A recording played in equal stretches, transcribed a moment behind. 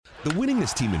The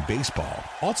winningest team in baseball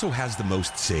also has the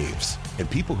most saves, and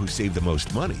people who save the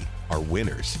most money are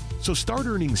winners. So start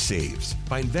earning saves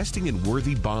by investing in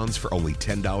worthy bonds for only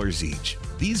 $10 each.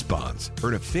 These bonds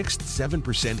earn a fixed 7%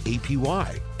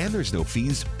 APY, and there's no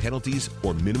fees, penalties,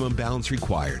 or minimum balance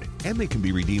required, and they can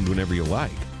be redeemed whenever you like.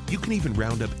 You can even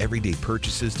round up everyday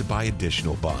purchases to buy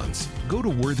additional bonds. Go to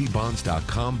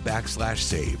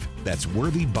worthybonds.com/save. That's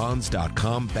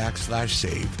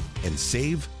worthybonds.com/save and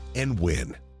save and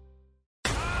win.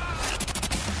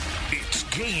 It's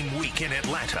game week in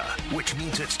Atlanta, which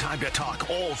means it's time to talk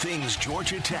all things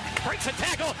Georgia Tech. Breaks a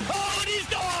tackle. Oh, and he's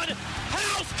gone.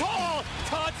 House call.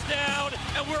 Touchdown.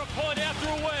 And we're a point after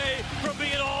away from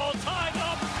being all-time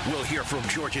up. We'll hear from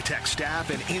Georgia Tech staff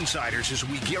and insiders as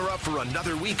we gear up for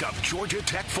another week of Georgia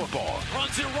Tech football.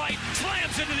 Runs it right.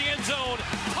 Slams into the end zone.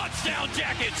 Touchdown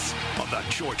Jackets. On the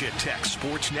Georgia Tech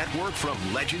Sports Network from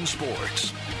Legend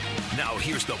Sports. Now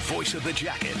here's the voice of the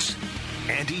Jackets,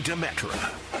 Andy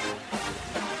Demetra.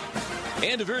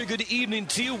 And a very good evening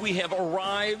to you. We have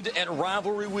arrived at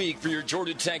Rivalry Week for your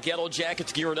Georgia Tech Yellow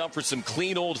Jackets, gearing up for some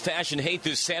clean old-fashioned hate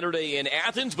this Saturday in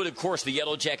Athens. But, of course, the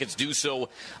Yellow Jackets do so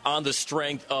on the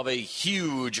strength of a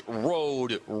huge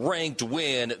road-ranked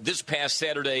win this past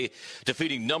Saturday,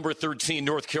 defeating number 13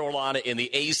 North Carolina in the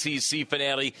ACC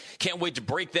finale. Can't wait to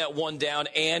break that one down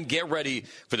and get ready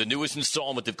for the newest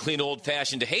installment of Clean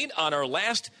Old-Fashioned Hate on our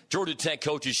last Georgia Tech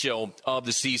Coaches Show of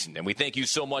the season. And we thank you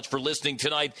so much for listening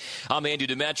tonight. I'm Andy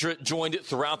Demetra, joined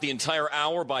throughout the entire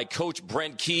hour by Coach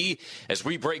Brent Key as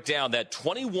we break down that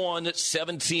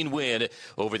 21-17 win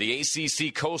over the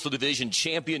ACC Coastal Division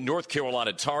champion North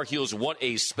Carolina Tar Heels. What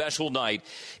a special night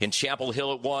in Chapel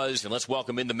Hill it was. And let's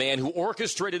welcome in the man who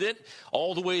orchestrated it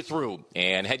all the way through,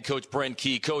 and head coach Brent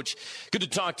Key. Coach, good to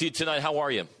talk to you tonight. How are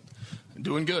you?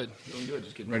 Doing good.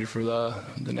 Just getting ready for the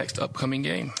next upcoming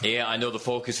game. Yeah, I know the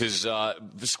focus is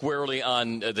squarely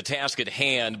on the task at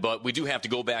hand, but we do have to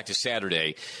go back to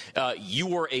Saturday. You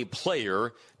were a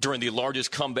player during the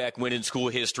largest comeback win in school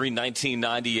history,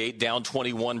 1998, down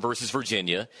 21 versus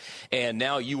Virginia. And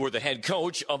now you were the head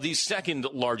coach of the second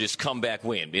largest comeback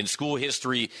win in school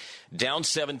history, down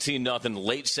 17-0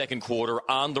 late second quarter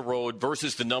on the road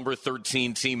versus the number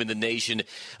 13 team in the nation,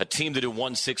 a team that had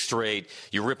won 6 straight.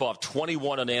 You rip off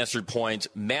 21 unanswered points,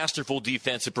 masterful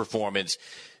defensive performance.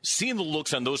 Seeing the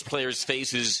looks on those players'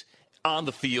 faces on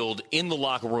the field, in the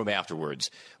locker room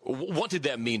afterwards, what did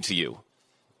that mean to you?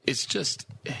 It's just,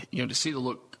 to see the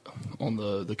look on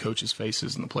the coaches'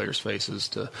 faces and the players' faces,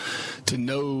 to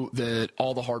know that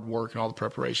all the hard work and all the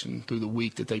preparation through the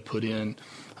week that they put in,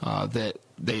 that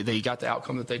they got the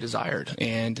outcome that they desired,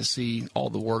 and to see all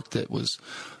the work that was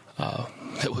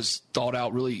thought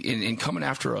out really in coming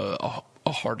after a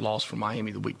hard loss from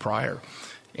Miami the week prior,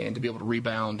 and to be able to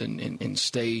rebound and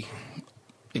stay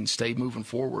moving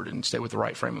forward and stay with the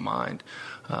right frame of mind,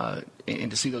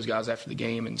 and to see those guys after the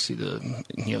game and see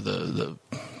the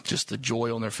just the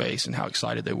joy on their face and how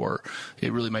excited they were,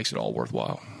 it really makes it all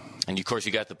worthwhile. And of course,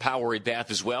 you got the Powerade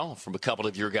bath as well from a couple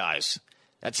of your guys.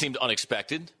 That seemed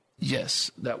unexpected.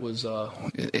 Yes, that was.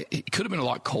 It could have been a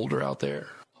lot colder out there.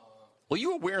 Well,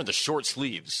 you were wearing the short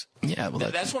sleeves. Yeah,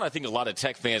 well, that's when I think a lot of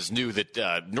Tech fans knew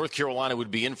that North Carolina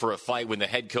would be in for a fight when the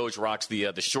head coach rocks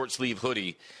the short sleeve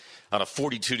hoodie on a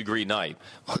 42-degree night.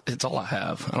 It's all I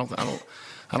have. I don't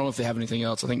know if they have anything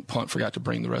else. I think Punt forgot to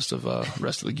bring the rest of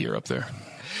the gear up there.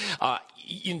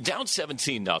 Down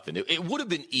 17-0, it would have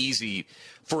been easy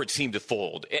for a team to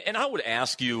fold. And I would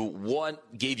ask you,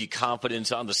 what gave you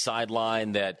confidence on the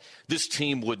sideline that this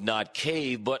team would not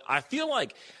cave? But I feel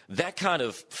like that kind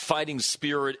of fighting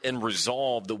spirit and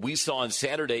resolve that we saw on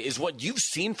Saturday is what you've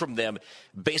seen from them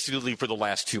basically for the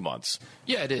last 2 months.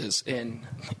 Yeah, it is. And,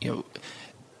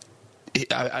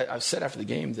 I said after the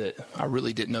game that I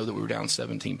really didn't know that we were down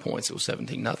 17 points. It was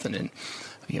 17-0,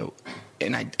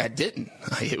 and I didn't.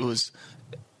 It was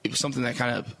something that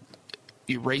kind of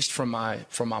erased from my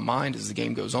mind as the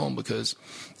game goes on, because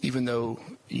even though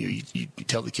you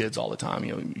tell the kids all the time,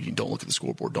 you don't look at the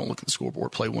scoreboard,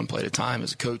 play one play at a time.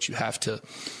 As a coach, you have to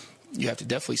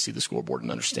definitely see the scoreboard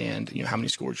and understand, how many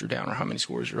scores you're down or how many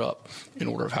scores you're up in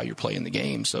order of how you're playing the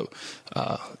game. So,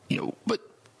 but.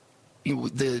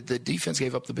 The defense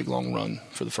gave up the big long run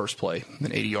for the first play, an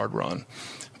 80-yard run,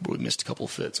 but we missed a couple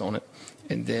of fits on it.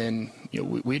 And then,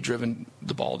 we had driven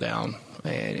the ball down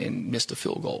and missed a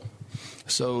field goal.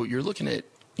 So you're looking at,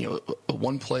 a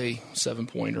one-play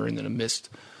 7-pointer and then a missed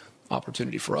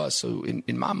opportunity for us. So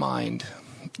in my mind,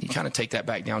 you kind of take that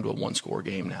back down to a one-score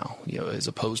game now, as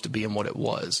opposed to being what it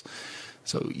was.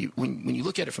 So when you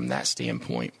look at it from that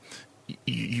standpoint,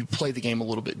 you play the game a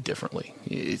little bit differently.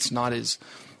 It's not as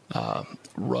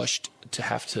rushed to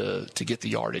have to get the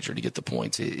yardage or to get the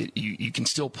points. You can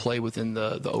still play within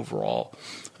the overall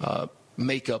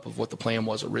makeup of what the plan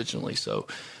was originally. So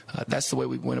that's the way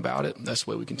we went about it. That's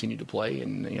the way we continue to play.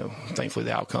 And, thankfully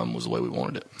the outcome was the way we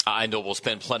wanted it. I know we'll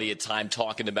spend plenty of time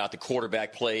talking about the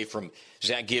quarterback play from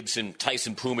Zach Gibson,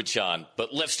 Tyson Pumachan,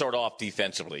 but let's start off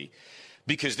defensively.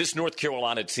 Because this North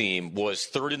Carolina team was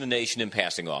third in the nation in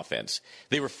passing offense.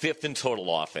 They were fifth in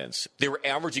total offense. They were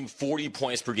averaging 40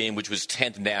 points per game, which was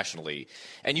 10th nationally.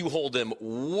 And you hold them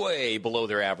way below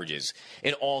their averages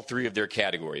in all three of their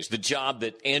categories. The job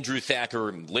that Andrew Thacker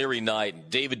and Larry Knight and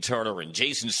David Turner and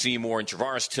Jason Seymour and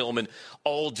Travaris Tillman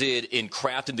all did in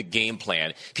crafting the game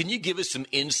plan. Can you give us some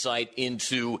insight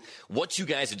into what you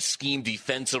guys had schemed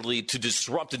defensively to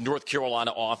disrupt the North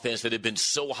Carolina offense that had been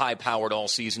so high-powered all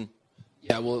season?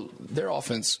 Yeah, well, their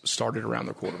offense started around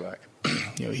their quarterback.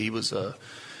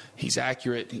 He's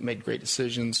accurate. He made great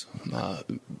decisions.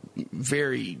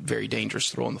 Very, very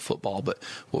dangerous throwing the football. But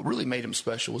what really made him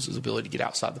special was his ability to get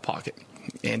outside the pocket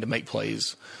and to make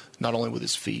plays, not only with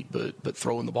his feet, but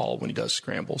throwing the ball when he does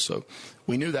scramble. So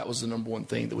we knew that was the number one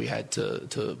thing that we had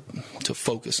to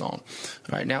focus on. All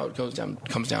right, now it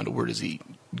comes down to where does he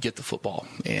get the football.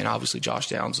 And obviously Josh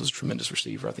Downs is a tremendous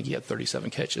receiver. I think he had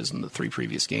 37 catches in the 3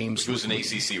 previous games. It was an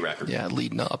ACC record. Yeah,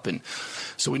 leading up. And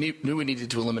so we knew we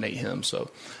needed to eliminate him. So,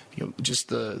 just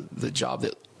the job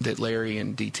that Larry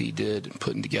and DT did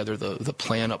putting together the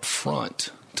plan up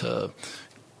front to,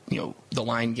 the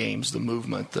line games, the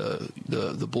movement,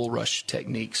 the bull rush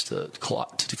techniques to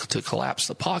collapse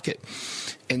the pocket.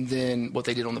 And then what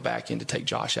they did on the back end to take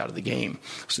Josh out of the game.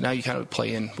 So now you kind of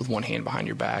play in with one hand behind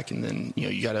your back, and then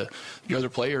you got your other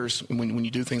players. And when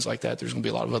you do things like that, there's going to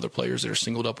be a lot of other players that are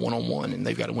singled up one-on-one, and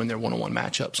they've got to win their one-on-one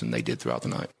matchups, and they did throughout the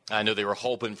night. I know they were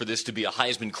hoping for this to be a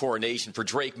Heisman coronation for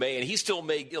Drake May, and he still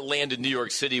may land in New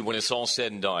York City when it's all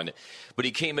said and done. But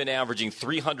he came in averaging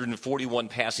 341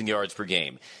 passing yards per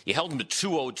game. You held him to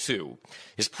 202.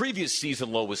 His previous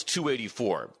season low was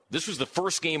 284. This was the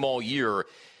first game all year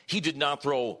he did not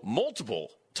throw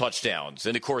multiple touchdowns.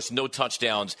 And, of course, no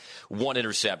touchdowns, 1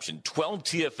 interception, 12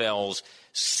 TFLs,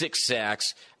 6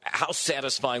 sacks. How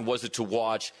satisfying was it to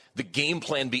watch the game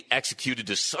plan be executed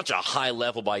to such a high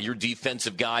level by your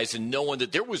defensive guys and knowing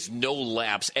that there was no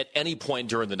lapse at any point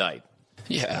during the night?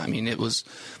 Yeah, I mean, it was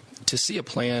to see a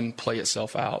plan play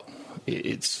itself out.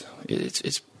 It's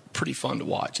pretty fun to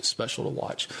watch. It's special to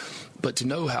watch. But to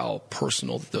know how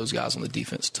personal those guys on the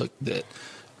defense took that,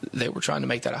 they were trying to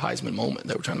make that a Heisman moment.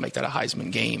 They were trying to make that a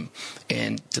Heisman game.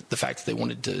 And the fact that they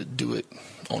wanted to do it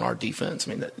on our defense,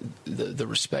 I mean, the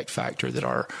respect factor that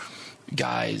our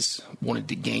guys wanted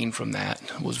to gain from that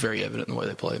was very evident in the way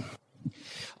they played.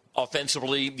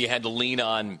 Offensively, you had to lean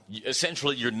on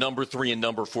essentially your number 3 and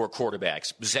number 4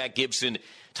 quarterbacks, Zach Gibson,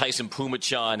 Tyson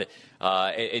Pumachan,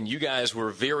 and you guys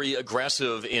were very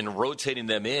aggressive in rotating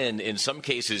them in some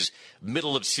cases,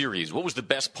 middle of series. What was the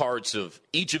best parts of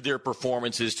each of their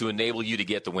performances to enable you to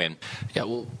get the win? Yeah,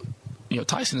 well,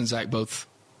 Tyson and Zach both,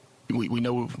 we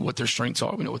know what their strengths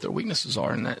are. We know what their weaknesses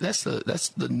are. And that's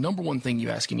the number one thing you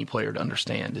ask any player to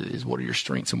understand is what are your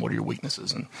strengths and what are your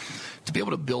weaknesses. And to be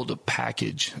able to build a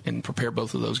package and prepare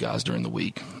both of those guys during the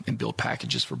week and build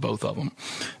packages for both of them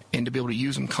and to be able to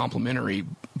use them complementary,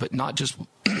 but not just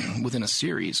within a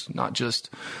series, not just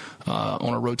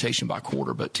on a rotation by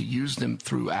quarter, but to use them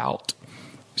throughout,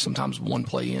 sometimes 1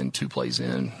 play in, 2 plays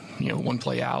in, 1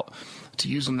 play out, to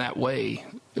use them that way.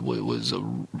 It was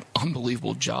an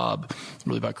unbelievable job,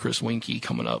 really, by Chris Weinke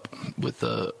coming up with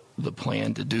the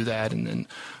plan to do that, and then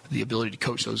the ability to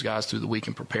coach those guys through the week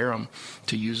and prepare them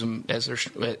to use them as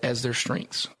their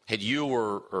strengths. Had you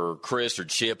or Chris or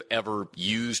Chip ever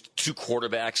used 2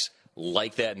 quarterbacks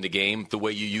like that in the game, the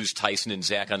way you used Tyson and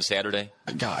Zach on Saturday?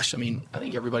 Gosh, I mean, I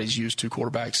think everybody's used 2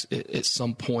 quarterbacks at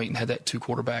some point and had that 2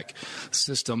 quarterback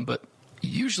system, but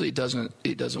usually it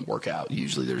doesn't work out.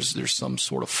 Usually there's some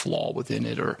sort of flaw within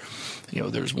it, or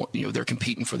there's one, they're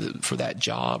competing for that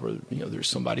job, or there's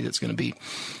somebody that's going to be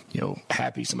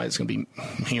happy, somebody that's going to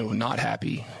be not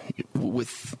happy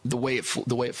with the way it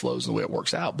flows and the way it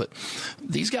works out. But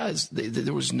these guys,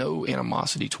 there was no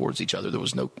animosity towards each other. There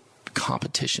was no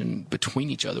competition between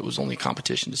each other. It was only a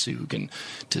competition to see who can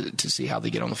to see how they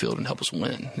get on the field and help us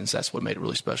win, and that's what made it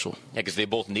really special. Yeah, because they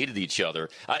both needed each other.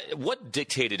 What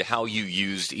dictated how you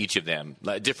used each of them?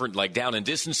 Different, like down and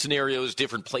distance scenarios,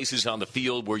 different places on the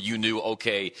field where you knew,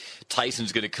 okay,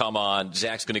 Tyson's going to come on,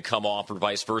 Zach's going to come off, or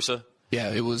vice versa. Yeah,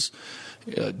 it was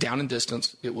down and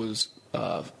distance. It was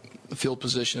field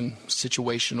position,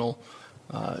 situational.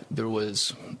 There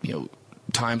was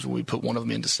times when we put one of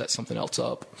them in to set something else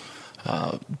up.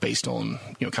 based on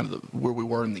kind of where we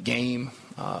were in the game,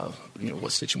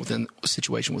 what situation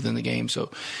within the game.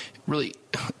 So really,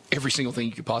 every single thing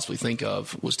you could possibly think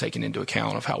of was taken into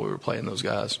account of how we were playing those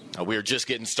guys. We are just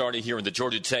getting started here in the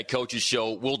Georgia Tech Coaches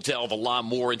Show. We'll delve a lot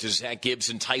more into Zach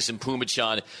Gibson, Tyson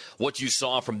Pumachan, what you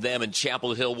saw from them in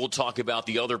Chapel Hill. We'll talk about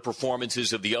the other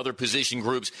performances of the other position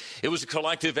groups. It was a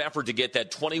collective effort to get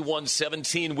that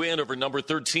 21-17 win over number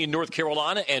 13 North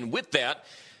Carolina. And with that,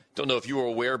 don't know if you were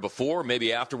aware before,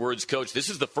 maybe afterwards, Coach, this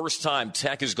is the first time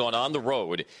Tech has gone on the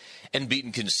road and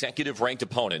beaten consecutive ranked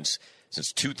opponents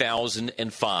since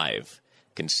 2005.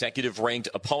 Consecutive ranked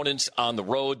opponents on the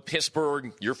road.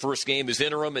 Pittsburgh, your first game is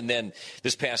interim, and then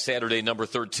this past Saturday, number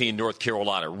 13, North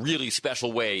Carolina. Really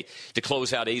special way to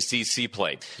close out ACC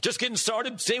play. Just getting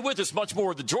started. Stay with us. Much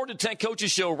more of the Georgia Tech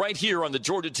Coaches Show right here on the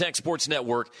Georgia Tech Sports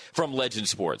Network from Legend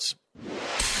Sports.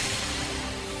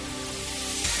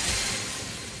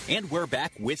 And we're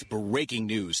back with breaking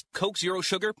news. Coke Zero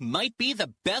Sugar might be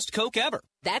the best Coke ever.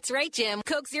 That's right, Jim.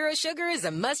 Coke Zero Sugar is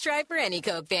a must-try for any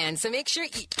Coke fan, so make sure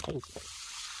you...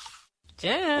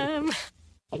 Jim.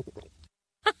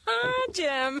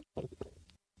 Jim.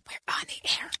 We're on the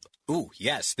air. Ooh,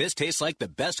 yes, this tastes like the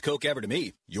best Coke ever to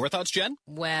me. Your thoughts, Jen?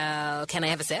 Well, can I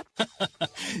have a sip?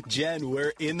 Jen,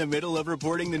 we're in the middle of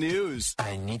reporting the news.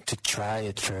 I need to try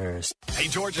it first. Hey,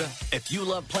 Georgia, if you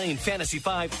love playing Fantasy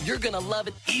 5, you're going to love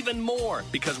it even more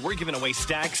because we're giving away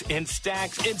stacks and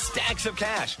stacks and stacks of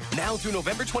cash. Now through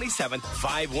November 27th,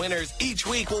 5 winners each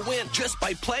week will win just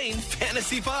by playing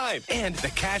Fantasy 5. And the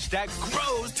cash stack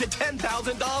grows to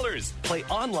 $10,000. Play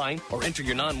online or enter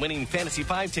your non-winning Fantasy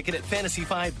 5 ticket at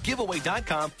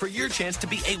fantasy5giveaway.com for your chance to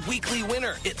be a weekly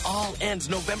winner. It all ends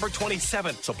November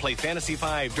 27th, so play Fantasy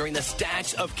 5 during the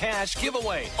Stacks of Cash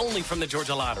giveaway. Only from the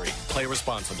Georgia Lottery. Play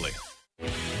responsibly.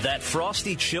 That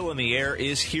frosty chill in the air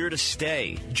is here to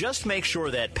stay. Just make sure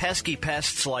that pesky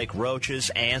pests like roaches,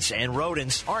 ants, and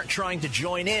rodents aren't trying to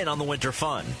join in on the winter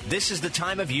fun. This is the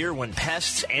time of year when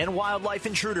pests and wildlife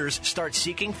intruders start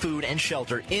seeking food and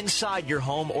shelter inside your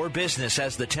home or business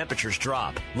as the temperatures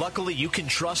drop. Luckily, you can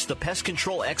trust the pest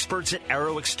control experts at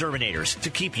Arrow Exterminators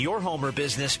to keep your home or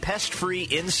business pest-free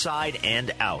inside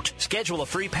and out. Schedule a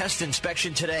free pest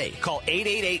inspection today. Call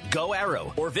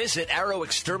 888-GO-ARROW or visit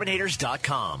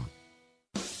arrowexterminators.com.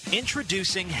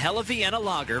 Introducing Hella Vienna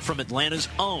Lager from Atlanta's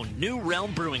own New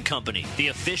Realm Brewing Company, the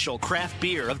official craft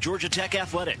beer of Georgia Tech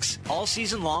Athletics. All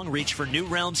season long, reach for New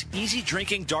Realm's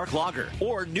easy-drinking dark lager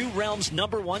or New Realm's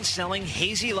 #1 selling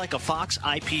Hazy Like a Fox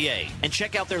IPA. And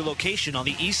check out their location on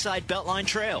the East Side Beltline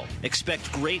Trail.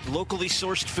 Expect great locally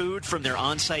sourced food from their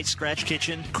on-site scratch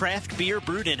kitchen, craft beer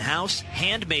brewed in-house,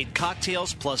 handmade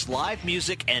cocktails, plus live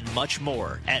music and much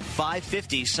more at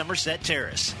 550 Somerset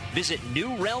Terrace. Visit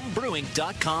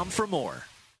NewRealmBrewing.com for more.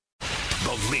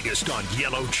 The latest on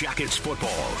Yellow Jackets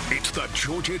football. It's the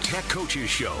Georgia Tech Coaches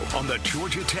Show on the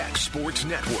Georgia Tech Sports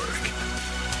Network.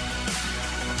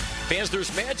 Fans,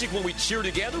 there's magic when we cheer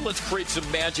together. Let's create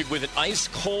some magic with an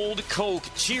ice-cold Coke.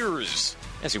 Cheers.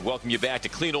 As we welcome you back to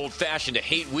Clean Old Fashioned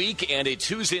Hate Week and a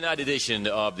Tuesday night edition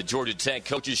of the Georgia Tech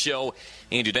Coaches Show.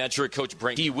 Andy Datcher, Coach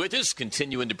Brady with us,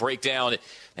 continuing to break down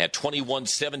that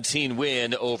 21-17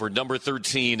 win over number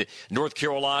 13 North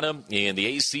Carolina in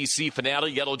the ACC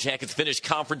finale. Yellow Jackets finished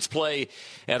conference play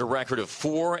at a record of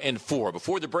 4-4.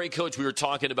 Before the break, Coach, we were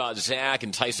talking about Zach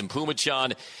and Tyson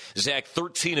Pumachan. Zach,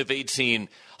 13 of 18,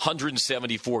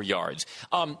 174 yards.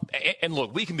 And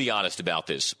look, we can be honest about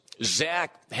this.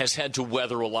 Zach has had to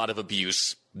weather a lot of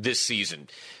abuse this season.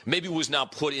 Maybe was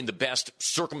not put in the best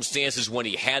circumstances when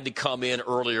he had to come in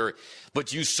earlier,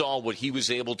 but you saw what he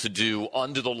was able to do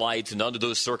under the lights and under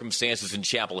those circumstances in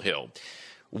Chapel Hill.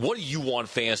 What do you want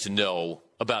fans to know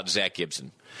about Zach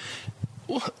Gibson?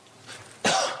 Well,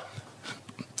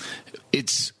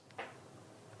 it's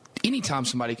anytime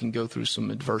somebody can go through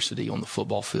some adversity on the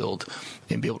football field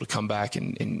and be able to come back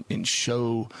and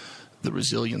show the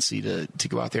resiliency to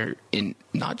go out there and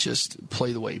not just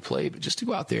play the way he played, but just to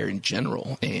go out there in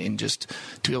general and just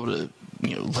to be able to,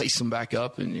 lace them back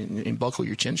up and buckle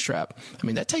your chin strap. I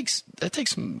mean, that takes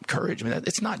some courage. I mean,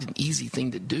 it's not an easy thing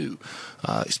to do,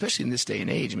 especially in this day and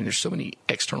age. I mean, there's so many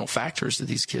external factors that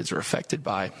these kids are affected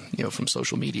by, from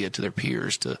social media to their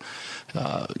peers to,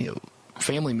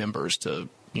 family members to,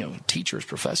 teachers,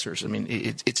 professors. I mean,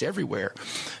 it's everywhere.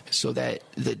 So that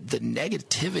the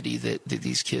negativity that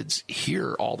these kids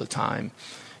hear all the time,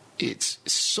 it's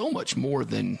so much more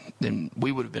than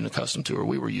we would have been accustomed to or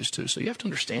we were used to. So you have to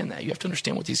understand that. You have to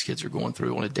understand what these kids are going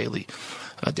through on a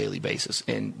daily basis.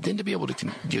 And then to be able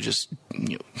to just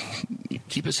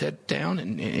keep his head down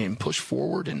and push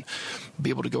forward and be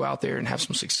able to go out there and have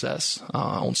some success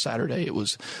on Saturday. It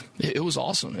was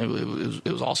awesome.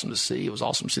 It was awesome to see. It was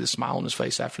awesome to see the smile on his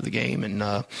face after the game,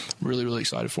 and really, really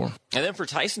excited for him. And then for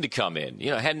Tyson to come in,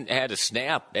 hadn't had a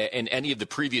snap in any of the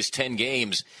previous 10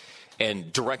 games,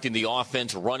 and directing the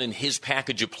offense, running his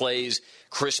package of plays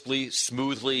crisply,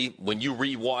 smoothly. When you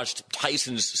rewatched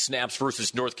Tyson's snaps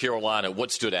versus North Carolina,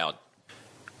 what stood out?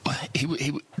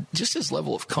 He just his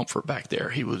level of comfort back there.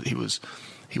 He was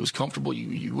comfortable.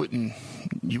 You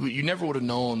never would have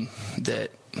known that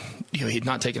he'd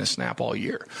not taken a snap all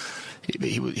year.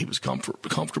 He was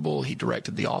comfortable. He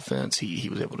directed the offense. He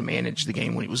was able to manage the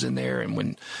game when he was in there, and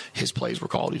when his plays were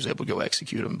called, he was able to go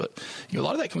execute them. But a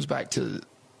lot of that comes back to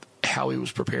how he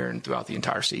was preparing throughout the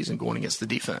entire season, going against the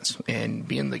defense and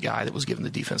being the guy that was giving the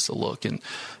defense the look. And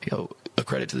a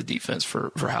credit to the defense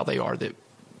for how they are, that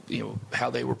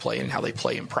how they were playing and how they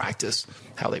play in practice,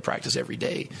 how they practice every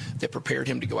day, that prepared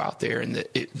him to go out there, and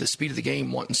the speed of the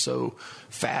game wasn't so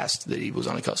fast that he was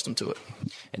unaccustomed to it.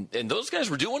 And those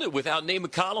guys were doing it without Nate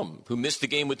McCollum, who missed the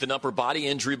game with an upper body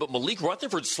injury. But Malik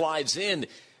Rutherford slides in.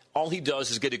 All he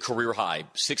does is get a career high,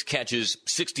 6 catches,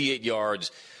 68 yards.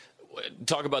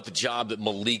 Talk about the job that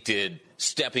Malik did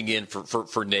stepping in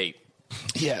for Nate.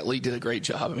 Yeah, Lee did a great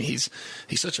job. I mean, he's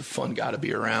such a fun guy to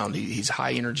be around. He's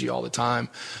high energy all the time.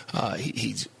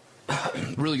 He's a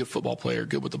really good football player,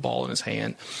 good with the ball in his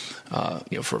hand.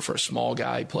 For a small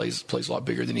guy, he plays a lot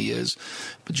bigger than he is.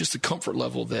 But just the comfort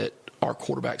level that our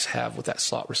quarterbacks have with that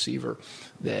slot receiver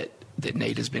that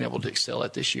Nate has been able to excel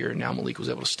at this year, and now Malik was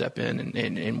able to step in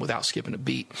and without skipping a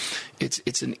beat.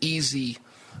 It's an easy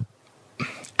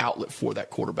outlet for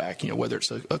that quarterback, whether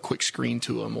it's a quick screen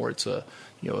to him, or it's a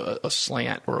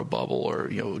slant or a bubble, or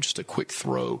just a quick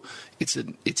throw. It's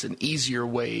an easier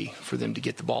way for them to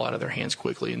get the ball out of their hands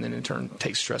quickly, and then in turn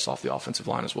take stress off the offensive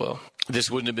line as well.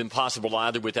 This wouldn't have been possible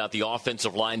either without the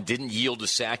offensive line. Didn't yield a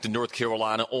sack to North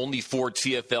Carolina. Only 4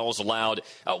 TFLs allowed.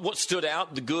 What stood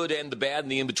out, the good and the bad,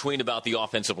 and the in-between about the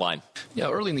offensive line? Yeah,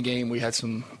 early in the game we had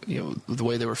some, the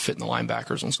way they were fitting the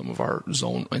linebackers on some of our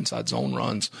inside zone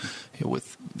runs,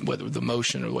 with whether the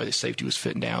motion or the way the safety was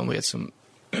fitting down. We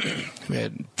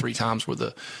had 3 times where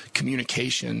the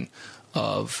communication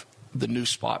of the new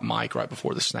spot Mike right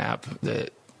before the snap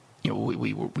that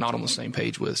we were not on the same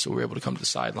page with, so we were able to come to the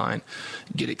sideline,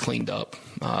 get it cleaned up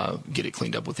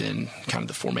within kind of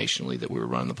the formationally that we were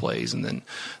running the plays, and then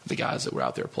the guys that were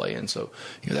out there playing. So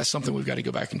that's something we've got to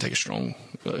go back and take a strong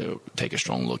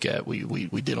look at.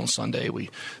 We did on Sunday.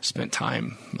 We spent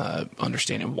time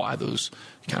understanding why those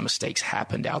kind of mistakes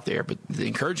happened out there. But the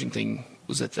encouraging thing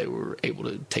was that they were able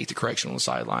to take the correction on the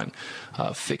sideline,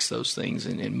 fix those things,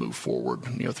 and move forward,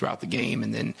 throughout the game.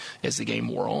 And then as the game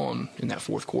wore on in that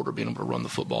fourth quarter, being able to run the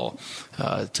football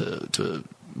to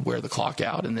wear the clock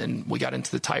out. And then we got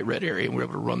into the tight red area, and we were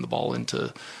able to run the ball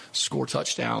into score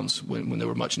touchdowns when they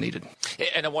were much needed.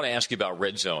 And I want to ask you about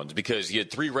red zones, because you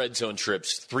had 3 red zone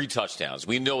trips, 3 touchdowns.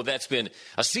 We know that's been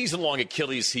a season-long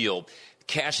Achilles heel,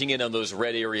 cashing in on those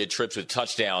red area trips with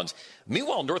touchdowns.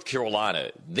 Meanwhile, North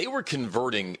Carolina, they were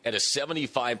converting at a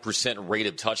 75% rate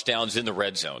of touchdowns in the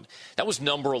red zone. That was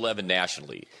number 11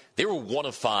 nationally. They were 1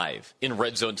 of 5 in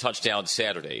red zone touchdowns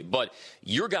Saturday. But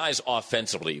your guys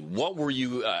offensively, what were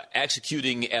you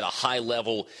executing at a high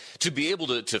level to be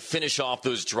able to finish off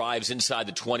those drives inside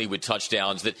the 20 with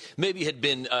touchdowns that maybe had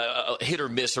been a hit or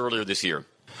miss earlier this year?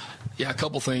 Yeah, a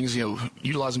couple things.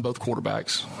 Utilizing both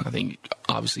quarterbacks, I think,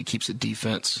 obviously keeps the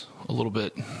defense a little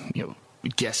bit,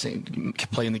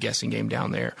 playing the guessing game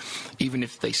down there. Even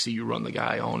if they see you run the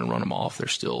guy on and run him off, they're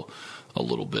still a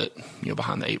little bit,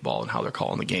 behind the 8 ball and how they're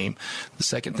calling the game. The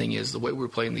second thing is the way we were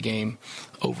playing the game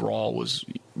overall was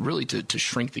really to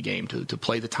shrink the game, to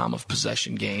play the time of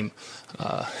possession game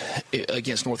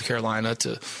against North Carolina,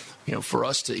 to for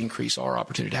us to increase our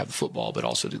opportunity to have the football, but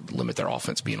also to limit their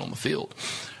offense being on the field.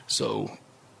 So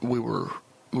we were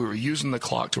using the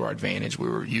clock to our advantage. We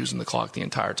were using the clock the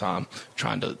entire time,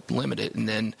 trying to limit it. And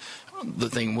then the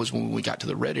thing was, when we got to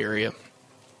the red area,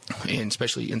 and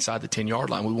especially inside the 10-yard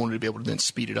line, we wanted to be able to then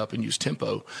speed it up and use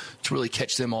tempo to really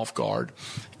catch them off guard.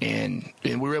 And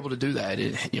we were able to do that.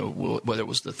 Whether it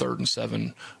was the 3rd and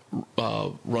 7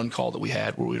 run call that we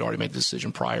had, where we'd already made the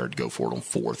decision prior to go for it on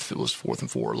 4th. It was 4th and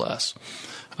 4 or less,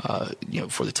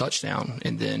 for the touchdown.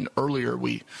 And then earlier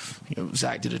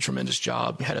Zach did a tremendous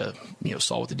job.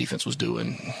 Saw what the defense was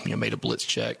doing. Made a blitz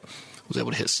check. was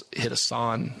able to hit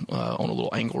Hassan on a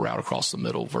little angle route across the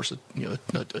middle versus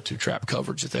a two-trap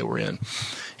coverage that they were in.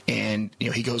 And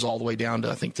he goes all the way down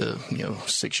to I think the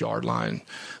 6-yard line,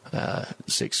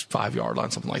 5-yard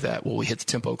line, something like that. Well, we hit the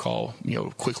tempo call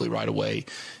quickly right away.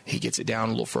 He gets it down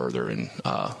a little further, and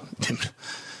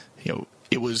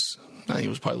it was. I think it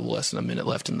was probably less than a minute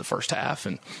left in the first half,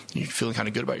 and you're feeling kind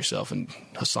of good about yourself. And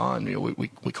Hassan,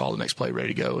 we call the next play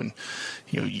ready to go, and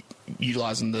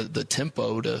utilizing the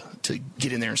tempo to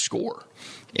get in there and score,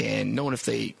 and knowing if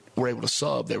they were able to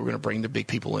sub, they were going to bring the big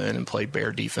people in and play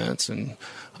bear defense. And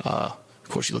of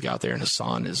course, you look out there, and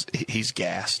Hassan he's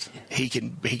gassed. He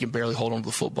can barely hold on to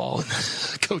the football.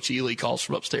 And Coach Ely calls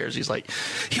from upstairs. He's like,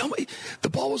 the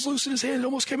ball was loose in his hand. It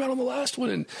almost came out on the last one,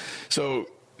 and so.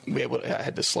 I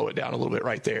had to slow it down a little bit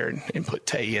right there and put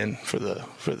Tay in for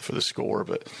the score,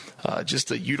 but just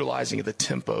the utilizing of the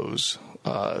tempos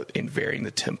and varying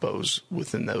the tempos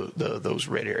within those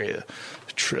red area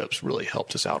trips really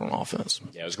helped us out on offense.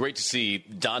 Yeah, it was great to see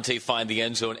Dante find the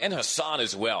end zone and Hassan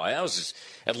as well. That was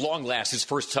at long last his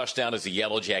first touchdown as a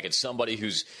Yellow Jacket. Somebody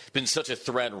who's been such a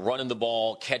threat, running the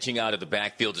ball, catching out of the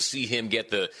backfield. To see him get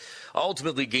the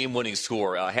ultimately game-winning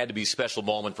score had to be a special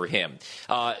moment for him.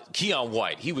 Keon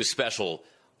White, he was special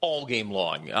all game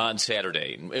long on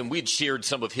Saturday, and we'd shared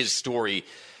some of his story.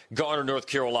 Garner, North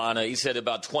Carolina, he said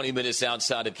about 20 minutes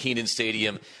outside of Kenan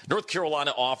Stadium, North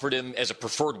Carolina offered him as a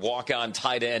preferred walk-on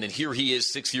tight end, and here he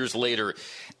is 6 years later,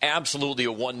 absolutely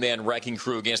a one-man wrecking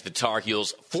crew against the Tar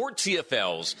Heels. 4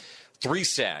 TFLs, 3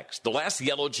 sacks. The last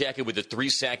Yellow Jacket with a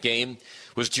 3-sack game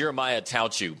was Jeremiah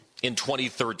Tauchu in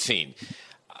 2013.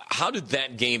 How did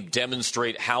that game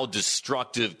demonstrate how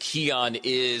destructive Keon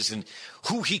is and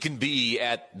who he can be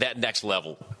at that next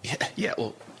level? Yeah,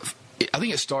 well, I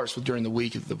think it starts with during the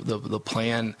week the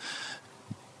plan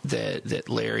that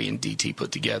Larry and DT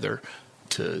put together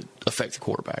to affect the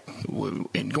quarterback.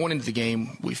 And going into the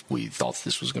game, we thought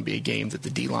this was going to be a game that the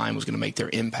D-line was going to make their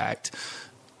impact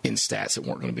in stats that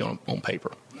weren't going to be on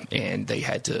paper. And they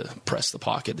had to press the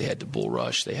pocket. They had to bull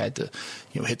rush. They had to,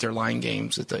 hit their line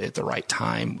games at the right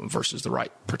time versus the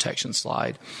right protection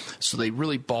slide. So they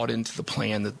really bought into the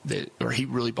plan he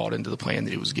really bought into the plan that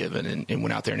he was given and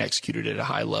went out there and executed it at a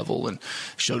high level and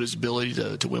showed his ability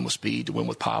to win with speed, to win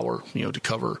with power, to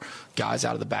cover guys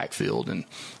out of the backfield. And,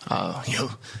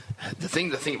 the thing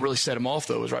that really set him off,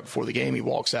 though, was right before the game, he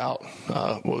walks out,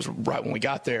 was right when we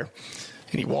got there.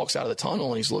 And he walks out of the tunnel,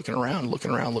 and he's looking around, and looks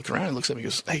at me and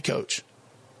goes, "Hey, Coach."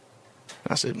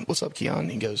 And I said, "What's up, Keon?"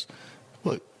 And he goes,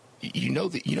 "Look, you know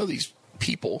these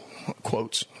people,"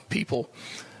 quotes, people,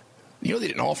 they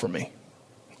didn't offer me.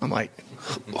 I'm like,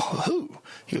 "Who?"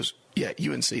 He goes, "Yeah,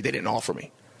 UNC, they didn't offer me.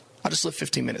 I just live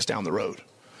 15 minutes down the road.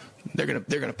 They're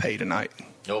gonna pay tonight."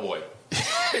 Oh, boy.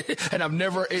 And I've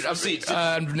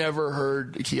never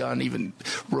heard Keon even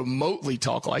remotely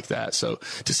talk like that. So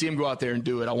to see him go out there and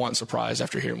do it, I wasn't surprised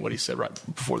after hearing what he said right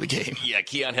before the game. Yeah,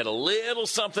 Keon had a little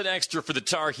something extra for the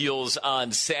Tar Heels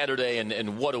on Saturday,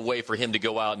 and what a way for him to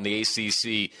go out in the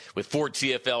ACC with 4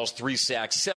 TFLs, 3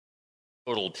 sacks, 7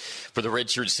 total for the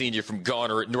redshirt senior from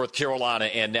Garner, North Carolina,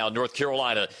 and now North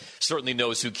Carolina certainly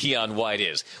knows who Keon White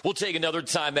is. We'll take another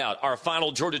timeout. Our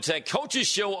final Georgia Tech Coaches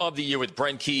Show of the Year with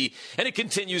Brent Key, and it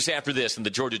continues after this in the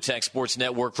Georgia Tech Sports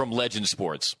Network from Legend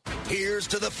Sports. Here's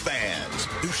to the fans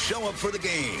who show up for the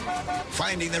game,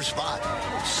 finding their spot,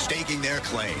 staking their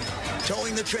claim,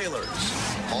 towing the trailers,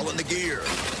 hauling the gear.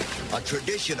 A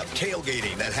tradition of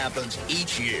tailgating that happens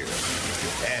each year.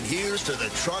 And here's to the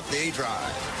truck they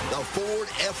drive, the Ford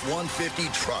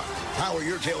F-150 truck. Power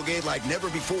your tailgate like never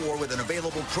before with an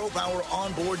available ProPower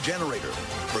onboard generator.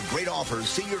 For great offers,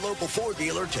 see your local Ford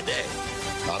dealer today.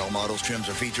 Not all models, trims,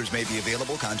 or features may be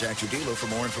available. Contact your dealer for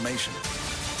more information.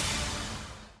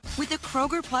 With the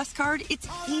Kroger Plus card, it's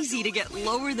easy to get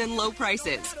lower than low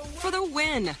prices for the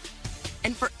win.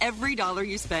 And for every $1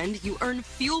 you spend, you earn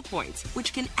fuel points,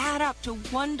 which can add up to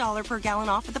 $1 per gallon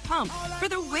off at the pump for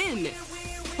the win.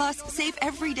 Plus, save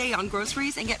every day on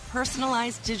groceries and get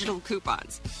personalized digital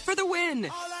coupons for the win.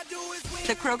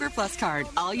 The Kroger Plus card.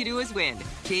 All you do is win.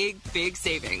 Big, big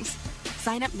savings.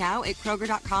 Sign up now at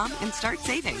Kroger.com and start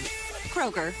saving.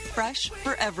 Kroger, fresh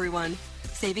for everyone.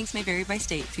 Savings may vary by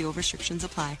state. Fuel restrictions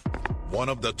apply. One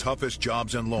of the toughest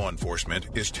jobs in law enforcement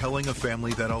is telling a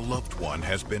family that a loved one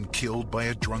has been killed by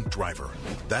a drunk driver.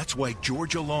 That's why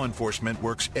Georgia law enforcement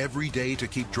works every day to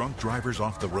keep drunk drivers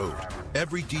off the road.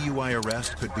 Every DUI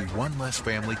arrest could be one less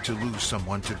family to lose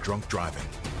someone to drunk driving.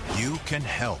 You can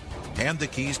help. Hand the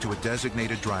keys to a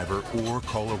designated driver or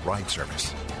call a ride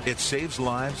service. It saves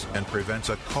lives and prevents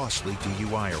a costly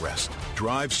DUI arrest.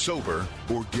 Drive sober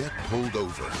or get pulled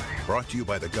over. Brought to you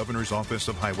by the Governor's Office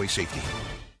of Highway Safety.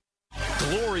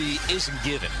 Glory isn't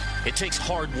given. It takes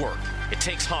hard work. It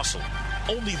takes hustle.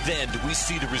 Only then do we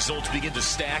see the results begin to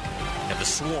stack and the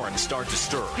swarm start to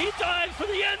stir. He dives for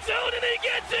the end zone and he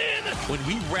gets in! When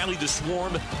we rally the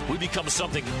swarm, we become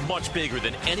something much bigger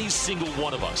than any single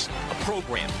one of us. A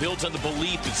program built on the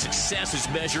belief that success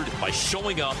is measured by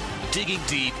showing up, digging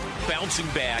deep, bouncing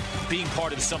back, being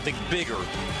part of something bigger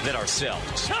than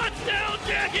ourselves. Touchdown,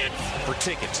 Jackets! For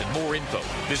tickets and more info,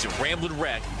 visit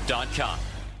RamblinWreck.com.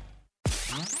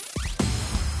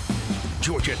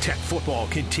 Georgia Tech football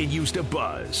continues to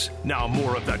buzz. Now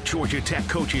more of the Georgia Tech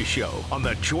Coaches Show on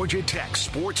the Georgia Tech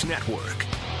Sports Network.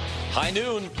 High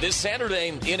noon this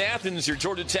Saturday in Athens, your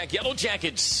Georgia Tech Yellow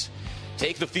Jackets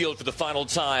take the field for the final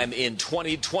time in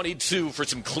 2022 for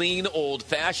some clean,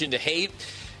 old-fashioned hate.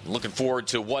 Looking forward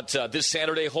to what this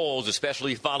Saturday holds,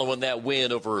 especially following that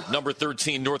win over number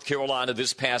 13 North Carolina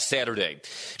this past Saturday.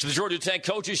 To the Georgia Tech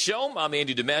Coaches Show, I'm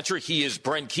Andy Demetra. He is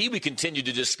Brent Key. We continue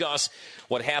to discuss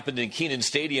what happened in Kenan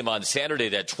Stadium on Saturday,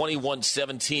 that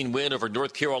 21-17 win over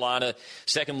North Carolina,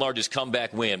 second largest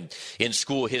comeback win in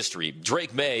school history.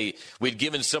 Drake May, we'd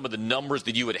given some of the numbers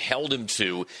that you had held him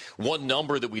to. One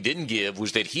number that we didn't give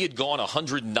was that he had gone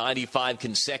 195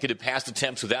 consecutive pass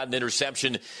attempts without an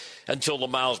interception until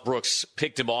LaMiles Brooks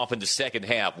picked him off in the second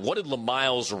half. What did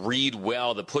LaMiles read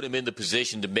well that put him in the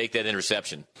position to make that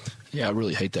interception? Yeah, I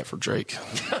really hate that for Drake.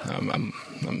 I'm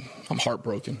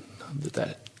heartbroken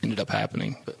that ended up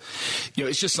happening. But,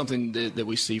 it's just something that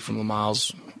we see from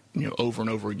LaMiles, over and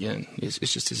over again. It's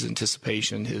just his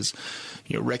anticipation, his,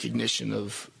 recognition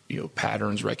of,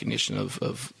 patterns, recognition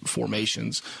of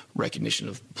formations, recognition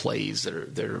of plays that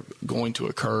are going to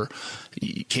occur.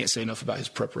 You can't say enough about his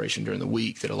preparation during the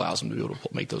week that allows him to be able to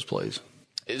make those plays.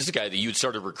 This is a guy that you had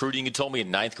started recruiting, you told me,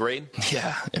 in 9th grade?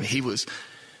 Yeah, he was.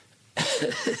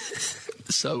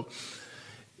 So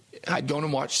I'd gone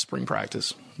and watched spring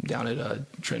practice down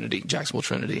at Trinity, Jacksonville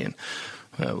Trinity, and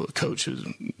a coach who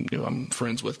I'm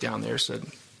friends with down there said,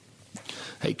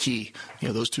 "Hey, Key,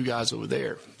 those two guys over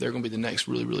there, they're going to be the next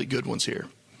really, really good ones here."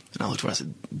 And I looked around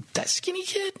and I said, "That skinny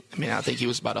kid?" I think he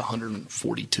was about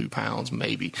 142 pounds,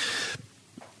 maybe.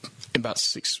 About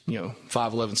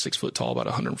 5'11", 6 foot tall, about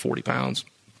 140 pounds,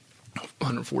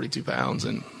 142 pounds.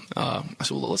 And I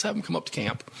said, "Well, let's have him come up to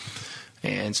camp."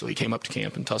 And so he came up to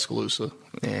camp in Tuscaloosa,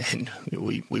 and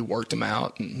we worked him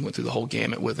out and went through the whole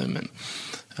gamut with him. And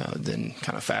then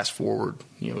kind of fast forward,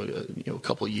 a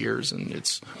couple of years, and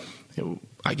it's,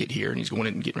 I get here and he's going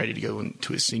in and getting ready to go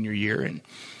into his senior year, and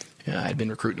I had been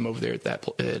recruiting him over there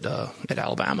at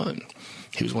Alabama, and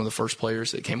he was one of the first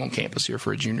players that came on campus here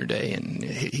for a junior day, and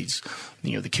he's,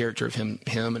 the character of him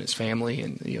and his family,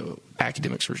 and,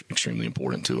 academics are extremely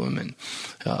important to him, and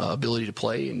ability to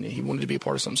play, and he wanted to be a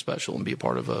part of something special and be a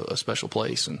part of a special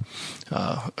place, and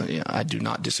I do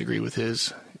not disagree with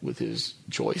his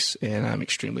choice, and I'm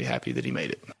extremely happy that he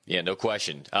made it. Yeah, no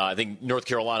question. I think North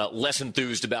Carolina less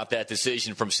enthused about that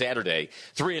decision from Saturday.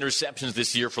 3 interceptions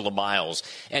this year for LaMiles,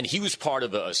 and he was part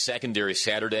of a secondary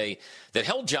Saturday that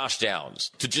held Josh Downs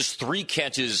to just 3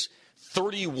 catches,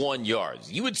 31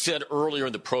 yards. You had said earlier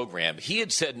in the program he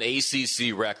had set an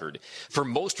ACC record for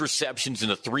most receptions in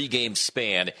a 3-game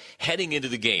span heading into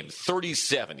the game,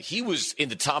 37. He was in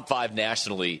the top 5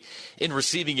 nationally in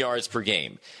receiving yards per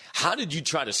game. How did you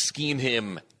try to scheme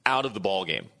him out of the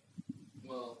ballgame?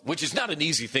 Which is not an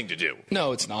easy thing to do.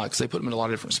 No, it's not, because they put him in a lot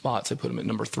of different spots. They put him at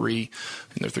number 3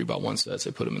 in their 3x1 sets.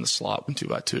 They put him in the slot in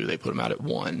 2x2. They put him out at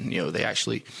 1. They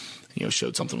actually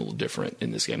showed something a little different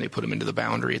in this game. They put him into the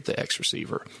boundary at the X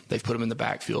receiver. They've put him in the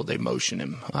backfield. They motion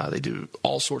him. They do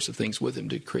all sorts of things with him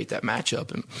to create that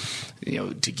matchup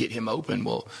and, to get him open.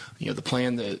 Well, the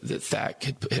plan that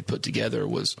Thak had put together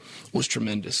was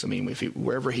tremendous.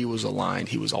 Wherever he was aligned,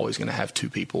 he was always going to have 2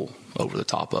 people over the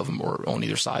top of him or on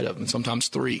either side of him, and sometimes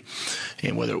 3.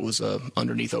 And whether it was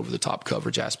underneath over the top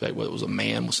coverage aspect, whether it was a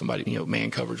man with somebody,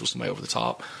 man coverage with somebody over the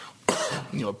top,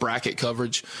 a bracket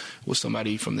coverage with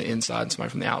somebody from the inside and somebody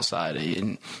from the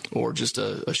outside, or just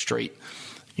a straight,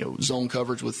 zone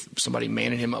coverage with somebody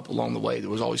manning him up along the way. There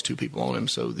was always 2 people on him.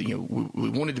 So, we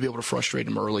wanted to be able to frustrate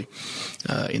him early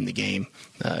in the game.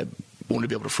 Wanted to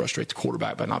be able to frustrate the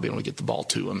quarterback by not being able to get the ball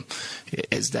to him.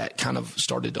 As that kind of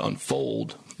started to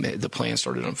unfold, the plan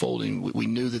started unfolding, we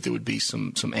knew that there would be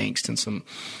some angst and some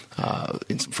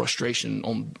frustration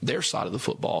on their side of the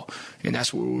football, and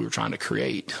that's what we were trying to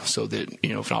create, so that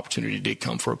if an opportunity did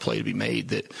come for a play to be made,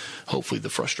 that hopefully the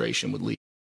frustration would lead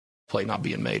to play not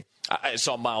being made. I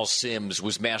saw Miles Sims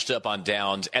was matched up on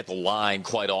downs at the line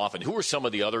quite often. Who were some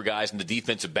of the other guys in the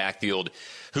defensive backfield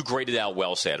who graded out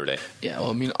well Saturday? Yeah,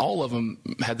 all of them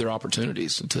had their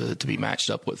opportunities to be matched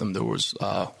up with them. There was,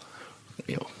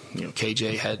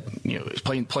 KJ had,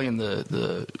 playing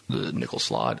the nickel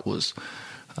slot was,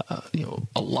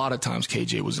 a lot of times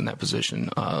KJ was in that position.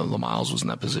 LaMiles was in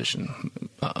that position.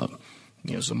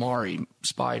 Zamari,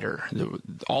 Spider,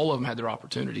 all of them had their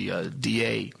opportunity.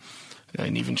 DA,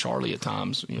 and even Charlie at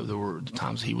times. There were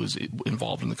times he was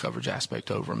involved in the coverage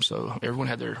aspect over him. So everyone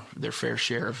had their fair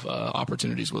share of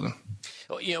opportunities with him.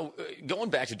 Well, going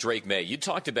back to Drake May, you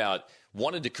talked about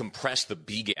wanting to compress the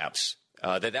B gaps.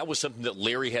 That was something that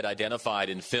Larry had identified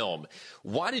in film.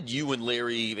 Why did you and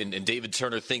Larry and David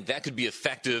Turner think that could be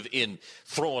effective in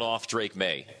throwing off Drake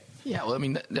May? Yeah, well, I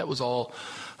mean, that was all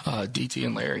DT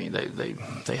and Larry.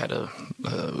 They had a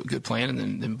good plan,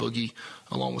 and then Boogie,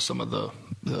 along with some of the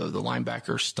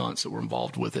linebacker stunts that were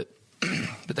involved with it.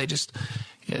 But they just,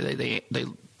 they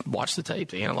watched the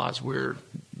tape. They analyzed where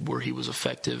he was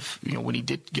effective, when he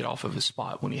did get off of his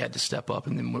spot, when he had to step up,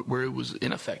 and then where it was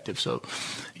ineffective. So,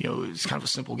 it's kind of a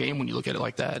simple game when you look at it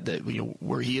like that,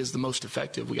 where he is the most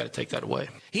effective, we got to take that away.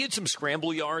 He had some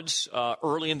scramble yards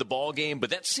early in the ball game,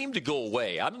 but that seemed to go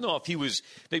away. I don't know if he was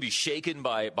maybe shaken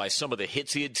by some of the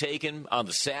hits he had taken on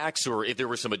the sacks, or if there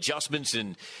were some adjustments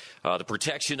in the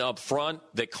protection up front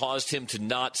that caused him to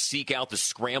not seek out the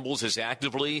scrambles as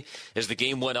actively as the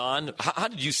game went on. How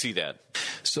did you see that?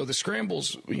 So the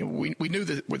scrambles, we knew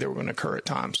that they were going to occur at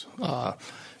times.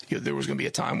 There was going to be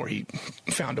a time where he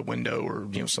found a window, or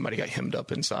somebody got hemmed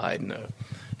up inside,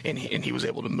 and he was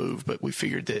able to move. But we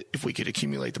figured that if we could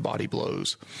accumulate the body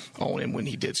blows on him when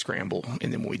he did scramble,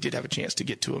 and then when we did have a chance to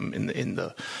get to him in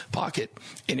the pocket,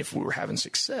 and if we were having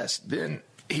success, then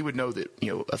he would know that,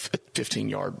 a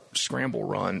 15-yard scramble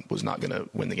run was not going to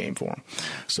win the game for him.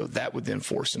 So that would then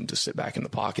force him to sit back in the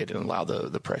pocket and allow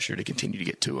the pressure to continue to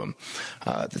get to him.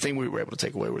 The thing we were able to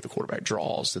take away were the quarterback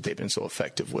draws that they've been so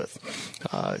effective with.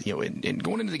 And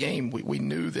going into the game, we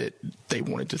knew that they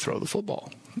wanted to throw the football.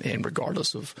 And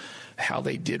regardless of how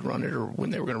they did run it or when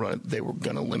they were going to run it, they were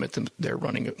going to limit their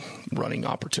running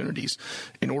opportunities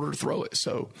in order to throw it.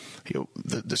 So,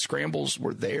 the scrambles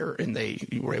were there, and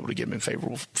you were able to get them in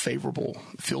favorable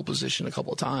field position a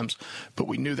couple of times, but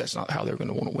we knew that's not how they were going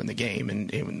to want to win the game,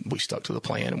 and we stuck to the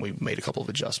plan, and we made a couple of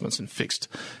adjustments and fixed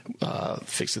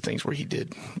the things where he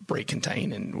did break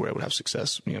contain, and were able to have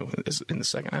success in the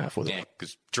second half with it.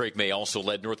 Because Drake May also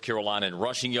led North Carolina in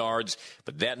rushing yards,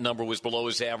 but that number was below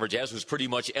his average, as was pretty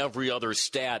much every other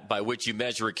stat by which you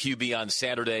measure a QB on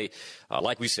Saturday.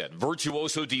 Like we said,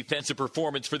 virtuoso defensive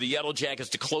performance for the Yellow Jackets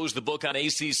to close the book on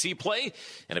ACC play,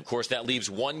 and of course that leaves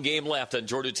one game left on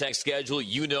Georgia Tech's schedule.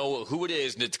 You know who it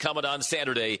is, and it's coming on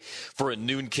Saturday for a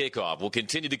noon kickoff. We'll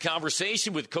continue the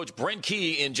conversation with Coach Brent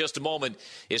Key in just a moment.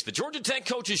 It's the Georgia Tech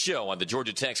Coaches Show on the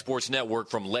Georgia Tech Sports Network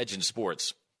from Legend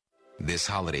Sports. This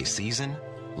holiday season,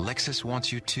 Lexus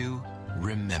wants you to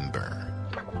remember.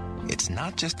 It's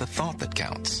not just the thought that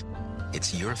counts.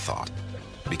 It's your thought.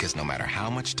 Because no matter how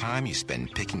much time you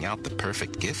spend picking out the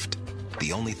perfect gift,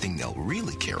 the only thing they'll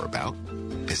really care about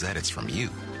is that it's from you.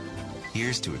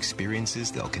 Here's to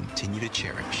experiences they'll continue to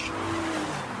cherish.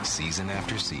 Season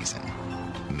after season.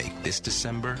 Make this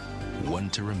December one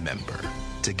to remember.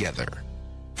 Together.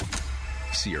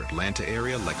 See your Atlanta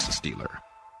area Lexus dealer.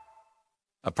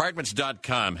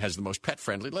 Apartments.com has the most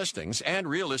pet-friendly listings and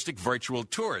realistic virtual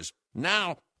tours.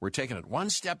 Now, we're taking it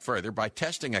one step further by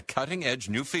testing a cutting-edge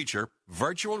new feature,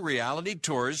 virtual reality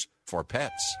tours for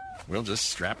pets. We'll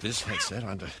just strap this headset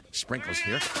onto Sprinkles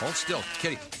here. Hold still,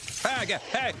 kitty.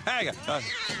 Hey.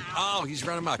 Oh, he's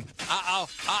running amok.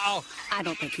 Uh-oh. I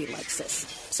don't think he likes this,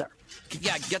 sir.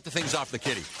 Yeah, get the things off the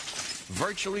kitty.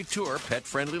 Virtually tour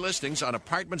pet-friendly listings on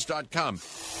Apartments.com.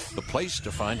 The place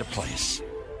to find a place.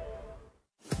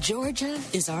 Georgia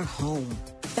is our home.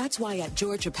 That's why at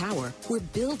Georgia Power, we're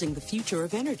building the future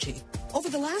of energy. Over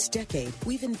the last decade,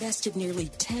 we've invested nearly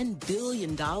 $10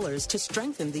 billion to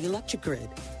strengthen the electric grid,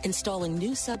 installing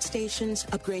new substations,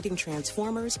 upgrading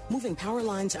transformers, moving power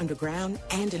lines underground,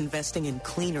 and investing in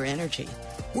cleaner energy.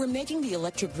 We're making the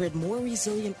electric grid more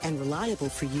resilient and reliable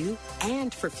for you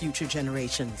and for future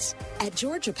generations. At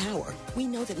Georgia Power, we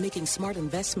know that making smart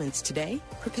investments today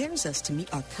prepares us to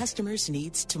meet our customers'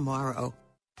 needs tomorrow.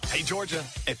 Hey, Georgia,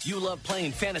 if you love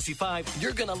playing Fantasy 5,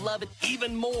 you're going to love it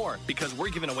even more because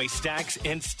we're giving away stacks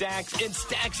and stacks and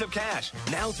stacks of cash.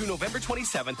 Now through November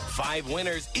 27th, 5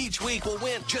 winners each week will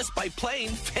win just by playing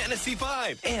Fantasy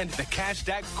 5. And the cash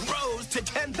stack grows to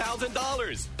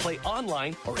 $10,000. Play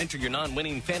online or enter your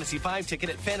non-winning Fantasy 5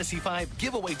 ticket at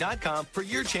fantasy5giveaway.com for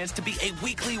your chance to be a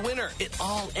weekly winner. It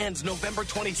all ends November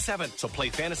 27th. So play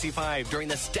Fantasy 5 during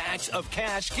the Stacks of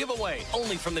Cash giveaway.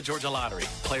 Only from the Georgia Lottery.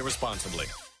 Play responsibly.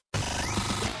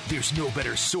 There's no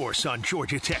better source on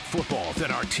Georgia Tech football than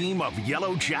our team of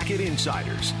Yellow Jacket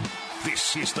insiders.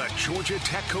 This is the Georgia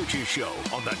Tech Coaches Show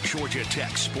on the Georgia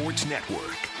Tech Sports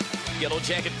Network. Yellow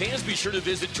Jacket fans, be sure to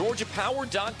visit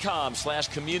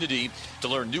georgiapower.com/community to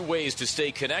learn new ways to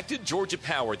stay connected. Georgia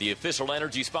Power, the official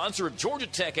energy sponsor of Georgia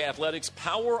Tech Athletics,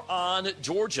 power on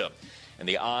Georgia. And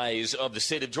the eyes of the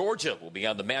state of Georgia will be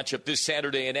on the matchup this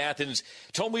Saturday in Athens.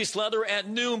 Tommy Slether at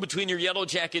noon between your Yellow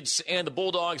Jackets and the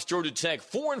Bulldogs. Georgia Tech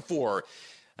 4-4.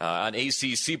 On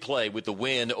ACC play with the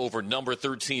win over number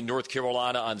 13 North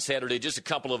Carolina on Saturday. Just a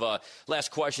couple of last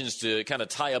questions to kind of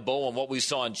tie a bow on what we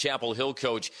saw in Chapel Hill,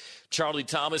 Coach. Charlie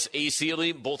Thomas, Ace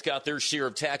Ely, both got their share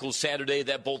of tackles Saturday.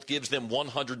 That both gives them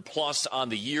 100-plus on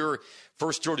the year.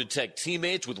 First Georgia Tech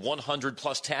teammates with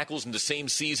 100-plus tackles in the same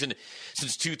season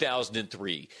since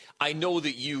 2003. I know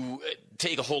that you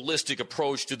take a holistic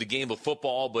approach to the game of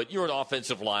football, but you're an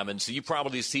offensive lineman, so you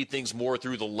probably see things more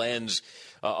through the lens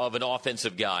of an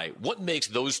offensive guy. What makes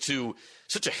those two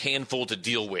such a handful to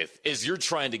deal with as you're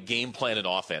trying to game plan an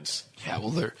offense? Yeah, well,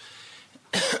 they're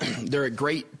a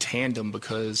great tandem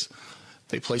because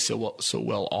they play so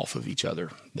well off of each other.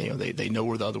 They know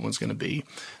where the other one's going to be.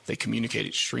 They communicate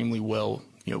extremely well,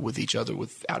 with each other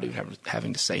without even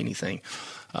having to say anything.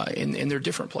 And they're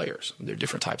different players. They're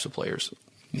different types of players.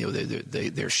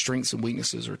 Their strengths and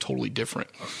weaknesses are totally different.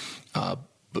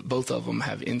 But both of them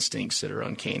have instincts that are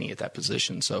uncanny at that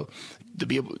position. So to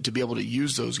be able to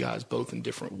use those guys both in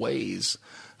different ways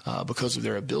because of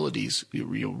their abilities, it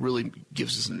really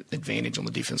gives us an advantage on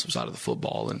the defensive side of the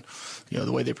football. And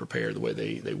the way they prepare, the way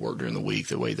they work during the week,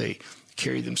 the way they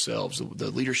carry themselves,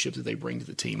 the leadership that they bring to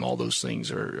the team, all those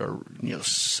things are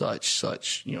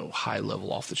such high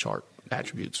level, off the chart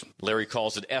attributes. Larry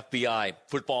calls it FBI,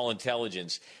 football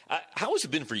intelligence. How has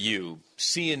it been for you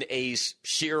seeing Ace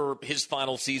share his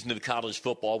final season of college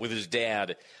football with his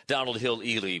dad, Donald Hill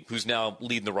Ely, who's now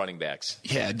leading the running backs?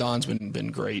 Yeah, Don's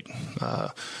been great.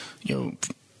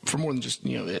 For more than just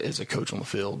as a coach on the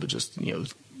field, but just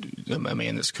a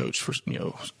man that's coached for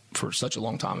such a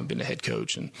long time and been a head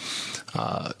coach, and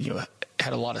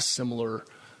had a lot of similar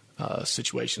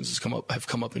situations have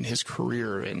come up in his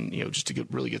career, and just a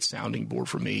really good sounding board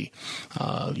for me.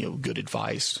 Good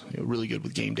advice, really good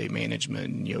with game day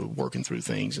management, working through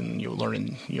things and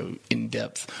learning in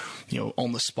depth,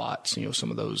 on the spot,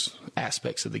 some of those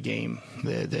aspects of the game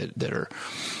that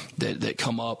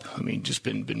come up. I mean, just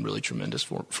been really tremendous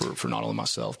for not only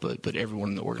myself but everyone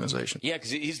in the organization. Yeah, because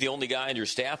he's the only guy on your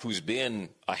staff who's been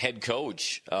a head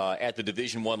coach at the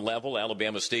Division I level,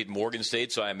 Alabama State and Morgan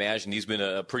State. So I imagine he's been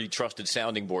a pretty trusted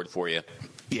sounding board for you.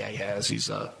 Yeah, he has. He's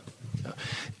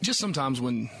just sometimes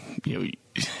when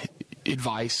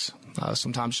advice,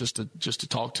 sometimes just to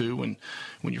talk to when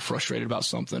you're frustrated about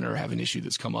something or have an issue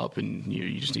that's come up, and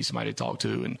you just need somebody to talk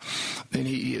to. And then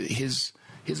his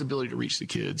ability to reach the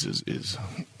kids is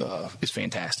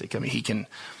fantastic. I mean, he can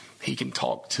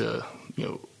talk to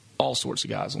all sorts of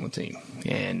guys on the team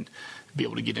and be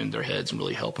able to get into their heads and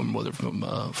really help them, whether from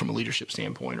a leadership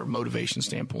standpoint or motivation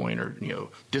standpoint or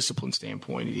discipline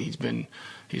standpoint. He's been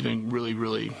really it's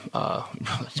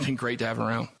been great to have him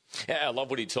around. Yeah, I love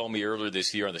what he told me earlier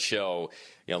this year on the show,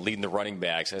 leading the running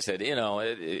backs. I said,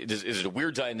 is it a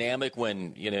weird dynamic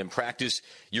when, in practice,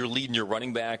 you're leading your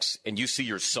running backs and you see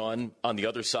your son on the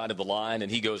other side of the line, and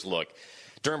he goes, look,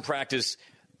 during practice,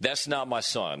 that's not my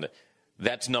son.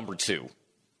 That's number 2.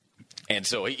 And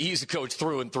so he's a coach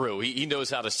through and through. He knows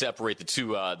how to separate the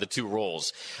two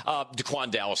roles.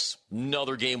 Daquan Dowse,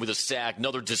 another game with a sack,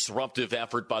 another disruptive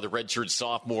effort by the redshirt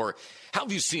sophomore. How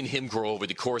have you seen him grow over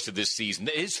the course of this season?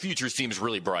 His future seems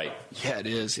really bright. Yeah, it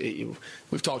is.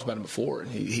 We've talked about him before.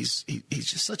 He's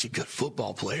just such a good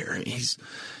football player.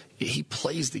 He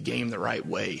plays the game the right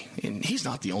way, and he's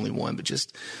not the only one. But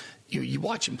just you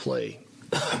watch him play.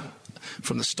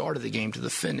 From the start of the game to the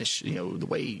finish, the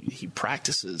way he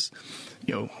practices,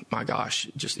 my gosh,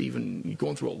 just even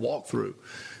going through a walkthrough.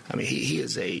 I mean, he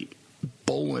is a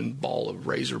bowling ball of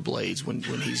razor blades when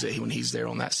he's there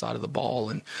on that side of the ball.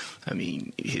 And I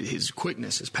mean, his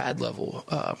quickness, his pad level,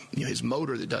 his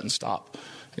motor that doesn't stop.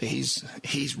 He's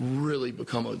really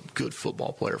become a good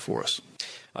football player for us.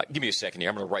 Give me a second here.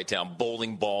 I'm going to write down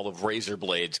bowling ball of razor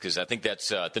blades because I think that's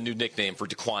the new nickname for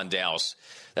Daquan Dowse.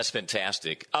 That's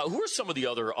fantastic. Who are some of the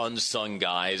other unsung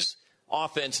guys,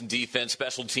 offense and defense,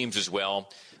 special teams as well,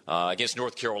 against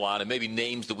North Carolina? Maybe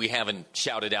names that we haven't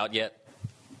shouted out yet?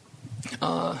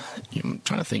 I'm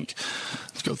trying to think.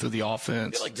 Let's go through the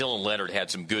offense. I feel like Dylan Leonard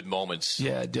had some good moments.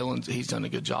 Yeah, he's done a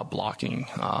good job blocking.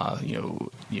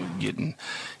 Getting,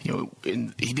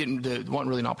 and he didn't. There wasn't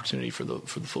really an opportunity for the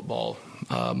football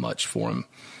much for him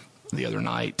the other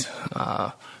night.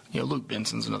 Luke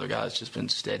Benson's another guy that's just been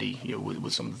steady,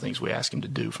 with some of the things we ask him to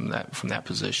do from that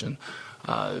position.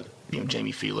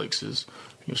 Jamie Felix is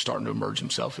starting to emerge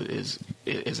himself as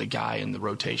a guy in the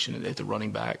rotation at the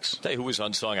running backs. I'll tell you who was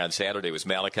unsung on Saturday was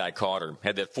Malachi Carter.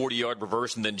 Had that 40-yard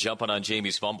reverse and then jumping on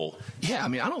Jamie's fumble. Yeah, I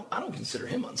mean, I don't consider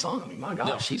him unsung. I mean, my gosh,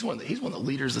 no. He's one of the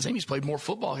leaders of the team. He's played more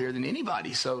football here than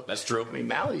anybody. So that's true. I mean,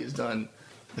 Mally has done.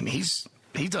 I mean, he's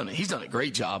done a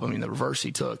great job. I mean, the reverse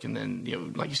he took, and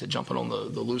then like you said, jumping on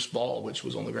the loose ball, which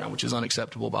was on the ground, which is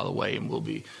unacceptable, by the way, and will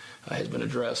be has been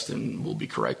addressed and will be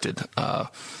corrected.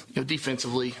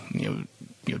 Defensively,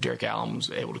 Derek Allen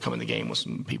was able to come in the game when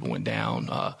some people went down.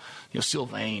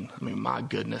 Sylvain, I mean, my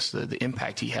goodness, the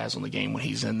impact he has on the game when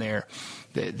he's in there,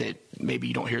 that maybe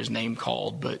you don't hear his name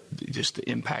called, but just the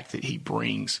impact that he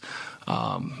brings.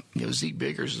 Zeke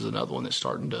Biggers is another one that's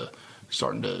starting to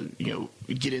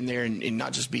get in there and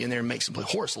not just be in there and make some play.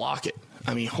 Horace Lockett.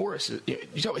 I mean, Horace,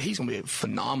 he's going to be a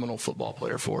phenomenal football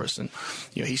player for us, and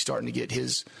he's starting to get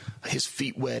his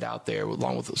feet wet out there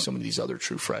along with some of these other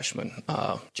true freshmen.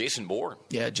 Jason Moore.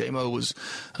 Yeah, J-Mo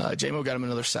got him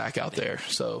another sack out there.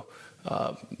 So,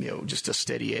 just a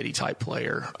steady Eddie type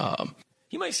player.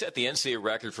 He might set the NCAA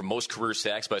record for most career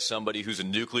sacks by somebody who's a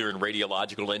nuclear and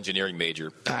radiological engineering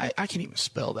major. I can't even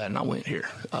spell that, and I went here.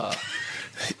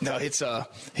 No, it's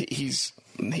he's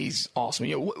awesome.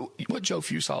 What Joe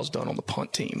Fusal's done on the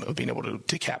punt team of being able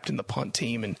to captain the punt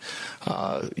team and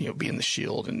be in the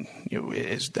shield, and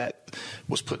as that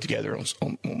was put together on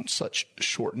such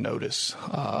short notice.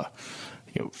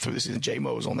 For this season,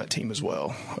 J-Mo is on that team as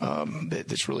well.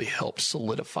 That's really helped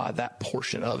solidify that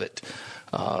portion of it.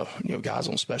 Guys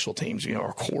on special teams,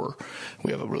 our core,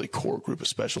 we have a really core group of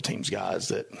special teams guys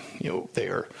that, they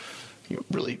are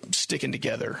really sticking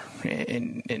together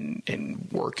and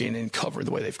working and covering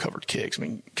the way they've covered kicks. I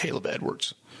mean, Caleb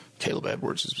Edwards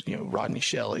is, Rodney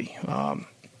Shelley.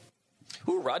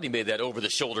 Rodney made that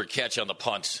over-the-shoulder catch on the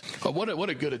punt. What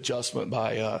a good adjustment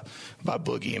by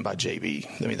Boogie and by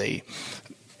JB. I mean,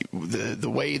 the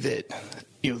way that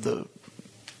the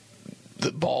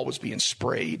ball was being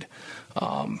sprayed,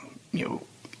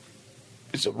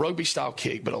 it's a rugby-style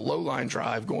kick, but a low-line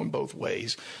drive going both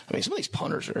ways. I mean, some of these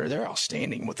punters they're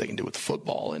outstanding in what they can do with the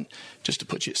football, and just to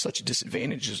put you at such a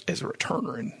disadvantage as a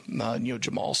returner. And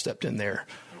Jamal stepped in there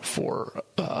for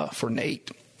Nate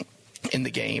in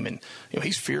the game, and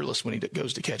he's fearless when he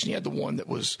goes to catch. And he had the one that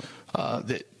was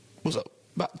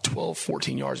about 12,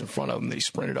 14 yards in front of him that he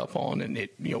sprinted up on, and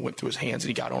it went through his hands, and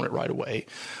he got on it right away.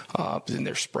 Then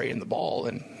they're spraying the ball,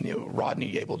 and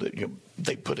Rodney able to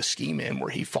they put a scheme in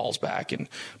where he falls back and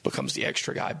becomes the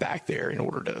extra guy back there in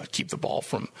order to keep the ball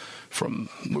from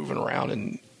moving around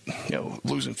and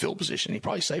losing field position. He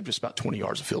probably saved us about 20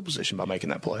 yards of field position by making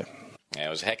that play. Yeah, it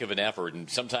was a heck of an effort, and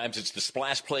sometimes it's the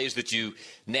splash plays that you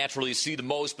naturally see the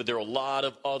most, but there are a lot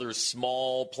of other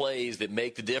small plays that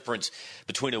make the difference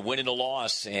between a win and a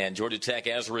loss, and Georgia Tech,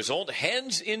 as a result,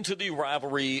 heads into the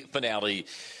rivalry finale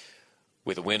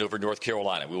with a win over North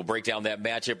Carolina. We will break down that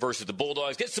matchup versus the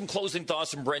Bulldogs, get some closing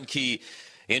thoughts from Brent Key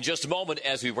in just a moment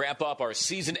as we wrap up our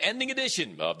season-ending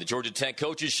edition of the Georgia Tech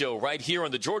Coaches Show right here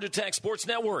on the Georgia Tech Sports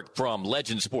Network from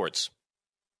Legend Sports.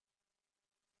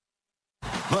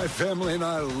 My family and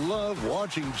I love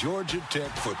watching Georgia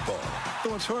Tech football.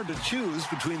 Though it's hard to choose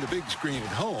between the big screen at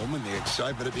home and the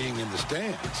excitement of being in the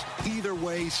stands. Either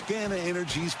way, Scana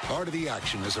Energy's part of the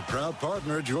action as a proud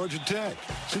partner of Georgia Tech.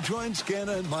 So join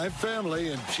Scana and my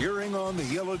family in cheering on the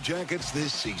Yellow Jackets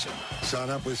this season. Sign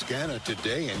up with Scana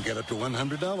today and get up to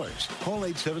 $100. Call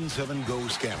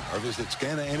 877-GO-SCANA or visit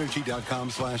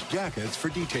scanaenergy.com/jackets for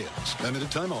details. Limited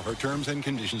time offer, terms and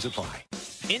conditions apply.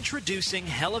 Introducing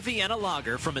Hella Vienna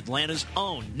Lager from Atlanta's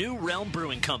own New Realm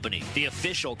Brewing Company, the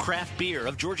official craft beer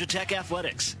of Georgia Tech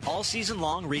Athletics. All season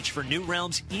long, reach for New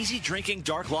Realm's easy-drinking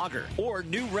dark lager or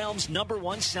New Realm's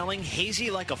 #1 selling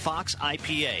Hazy Like a Fox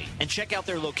IPA. And check out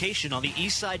their location on the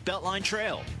East Side Beltline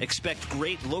Trail. Expect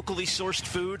great locally sourced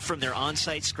food from their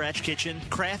on-site scratch kitchen,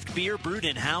 craft beer brewed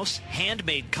in-house,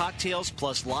 handmade cocktails,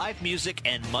 plus live music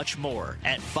and much more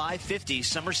at 550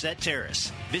 Somerset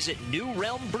Terrace. Visit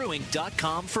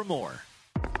NewRealmBrewing.com for more.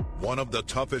 One of the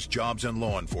toughest jobs in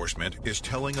law enforcement is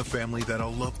telling a family that a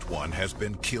loved one has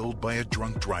been killed by a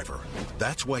drunk driver.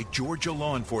 That's why Georgia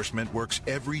law enforcement works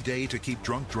every day to keep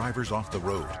drunk drivers off the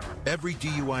road. Every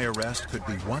DUI arrest could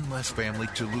be one less family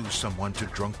to lose someone to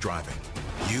drunk driving.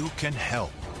 You can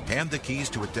help. Hand the keys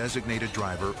to a designated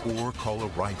driver or call a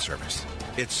ride service.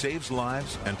 It saves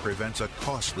lives and prevents a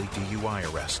costly DUI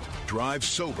arrest. Drive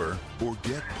sober or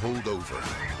get pulled over.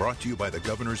 Brought to you by the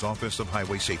Governor's Office of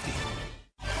Highway Safety.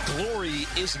 Glory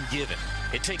isn't given.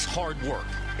 It takes hard work.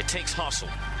 It takes hustle.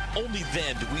 Only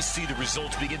then do we see the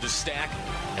results begin to stack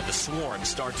and the swarm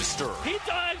start to stir. He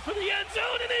dives for the end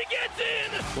zone and he gets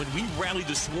in. When we rally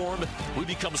the swarm, we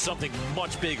become something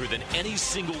much bigger than any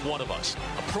single one of us.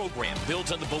 A program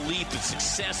built on the belief that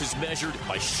success is measured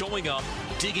by showing up,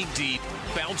 digging deep,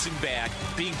 bouncing back,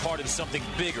 being part of something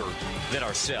bigger than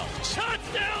ourselves.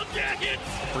 Touchdown, Jackets!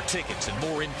 For tickets and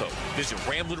more info, visit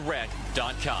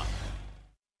RamblinWreck.com.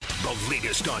 The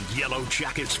latest on Yellow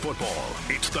Jackets football.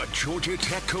 It's the Georgia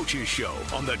Tech Coaches Show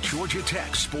on the Georgia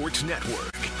Tech Sports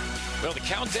Network. Well, the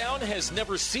countdown has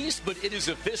never ceased, but it is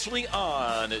officially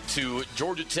on to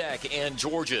Georgia Tech and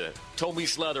Georgia. Tommy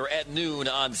Sluther at noon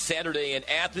on Saturday in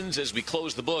Athens as we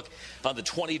close the book on the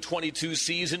 2022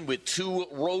 season with 2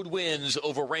 road wins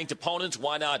over ranked opponents.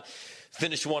 Why not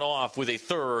finish one off with a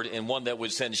third, and one that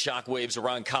would send shockwaves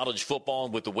around college football?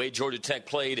 And with the way Georgia Tech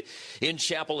played in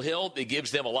Chapel Hill, it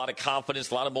gives them a lot of confidence,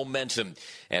 a lot of momentum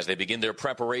as they begin their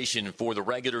preparation for the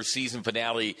regular season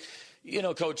finale. You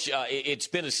know, Coach, it's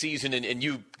been a season, and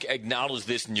you acknowledged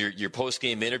this in your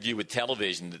post-game interview with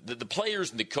television. The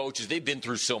players and the coaches, they've been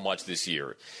through so much this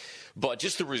year. But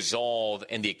just the resolve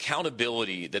and the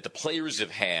accountability that the players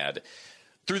have had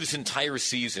through this entire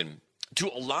season to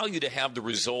allow you to have the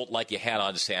result like you had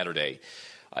on Saturday,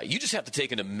 you just have to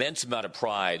take an immense amount of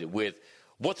pride with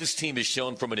what this team has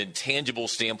shown from an intangible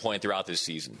standpoint throughout this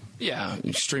season. Yeah, I'm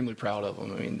extremely proud of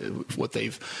them. I mean, what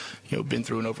they've been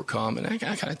through and overcome, and I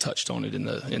kind of touched on it in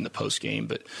the post game,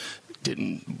 but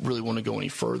didn't really want to go any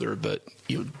further. But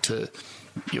to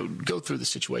go through the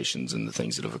situations and the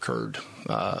things that have occurred,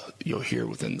 here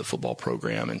within the football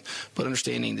program, but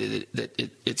understanding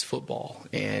that it's football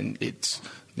and it's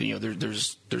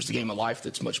there's the game of life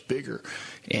that's much bigger,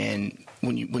 and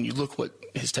when you look what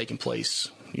has taken place,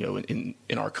 in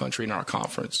our country, in our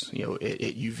conference,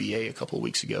 at UVA a couple of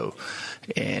weeks ago,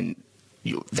 and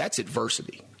that's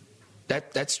adversity,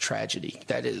 that's tragedy,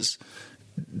 that is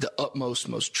the utmost,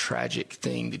 most tragic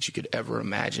thing that you could ever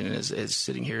imagine. As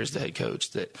sitting here as the head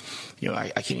coach, that I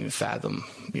can't even fathom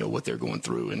what they're going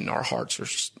through, and our hearts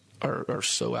are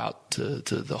so out to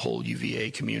the whole UVA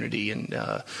community and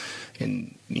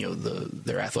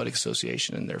their athletic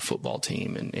association and their football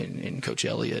team and Coach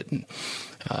Elliott, and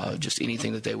just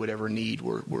anything that they would ever need,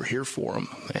 we're here for them.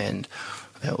 And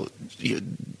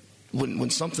when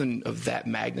something of that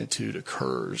magnitude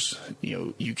occurs,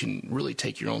 you can really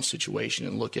take your own situation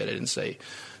and look at it and say,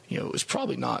 it's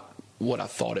probably not what I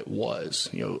thought it was.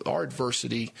 Our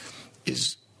adversity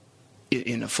is,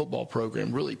 in a football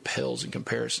program, really pales in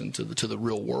comparison to the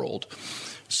real world.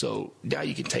 So now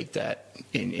you can take that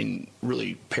and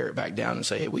really pare it back down and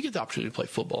say, hey, we get the opportunity to play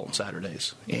football on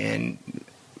Saturdays. And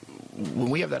when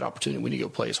we have that opportunity, we need to go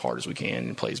play as hard as we can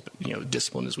and play as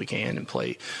disciplined as we can and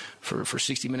play for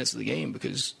 60 minutes of the game,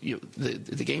 because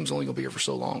the game's only going to be here for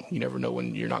so long. You never know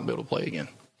when you're not going to be able to play again.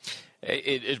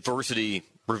 Adversity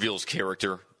reveals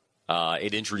character.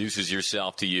 It introduces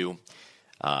yourself to you.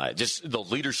 Just the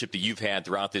leadership that you've had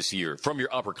throughout this year from your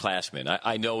upperclassmen.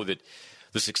 I know that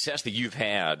the success that you've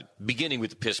had beginning with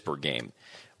the Pittsburgh game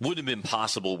wouldn't have been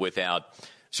possible without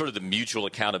sort of the mutual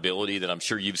accountability that I'm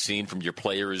sure you've seen from your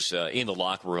players in the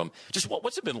locker room. Just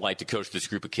what's it been like to coach this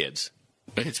group of kids?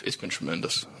 It's been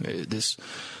tremendous.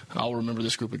 I'll remember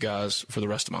this group of guys for the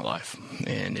rest of my life,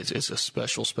 and it's a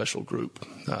special, special group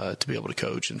to be able to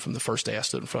coach. And from the first day I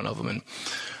stood in front of them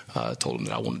and told them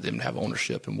that I wanted them to have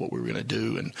ownership in what we were going to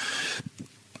do, and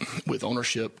with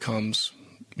ownership comes,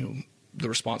 the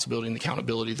responsibility and the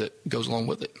accountability that goes along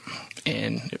with it.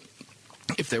 And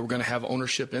if they were going to have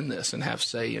ownership in this and have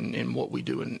say in what we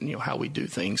do and how we do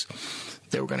things,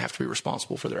 they were going to have to be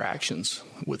responsible for their actions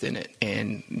within it.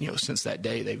 And since that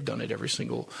day, they've done it every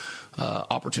single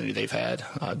opportunity they've had.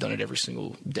 Done it every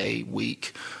single day,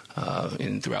 week,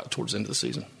 and towards the end of the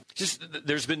season. Just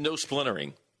there's been no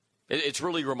splintering. It's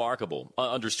really remarkable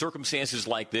under circumstances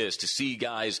like this to see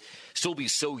guys still be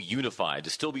so unified, to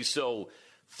still be so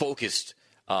focused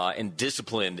and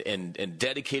disciplined and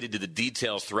dedicated to the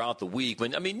details throughout the week.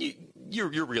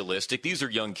 You're realistic. These are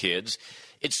young kids.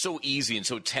 It's so easy and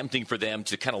so tempting for them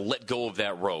to kind of let go of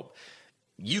that rope.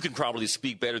 You can probably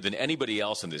speak better than anybody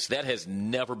else in this. That has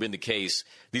never been the case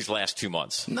these last 2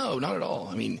 months. No, not at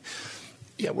all.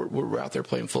 We're out there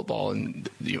playing football, and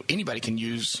anybody can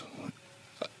use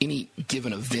any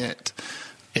given event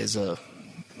as an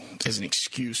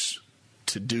excuse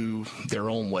to do their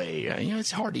own way.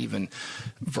 It's hard to even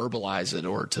verbalize it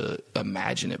or to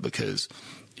imagine it, because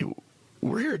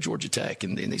we're here at Georgia Tech,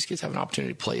 and these kids have an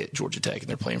opportunity to play at Georgia Tech, and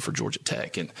they're playing for Georgia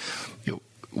Tech. And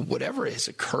whatever has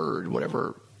occurred,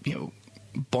 whatever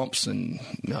bumps and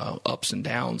ups and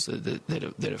downs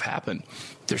that have happened,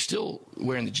 they're still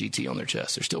wearing the GT on their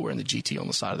chest. They're still wearing the GT on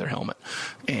the side of their helmet,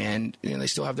 and they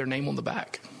still have their name on the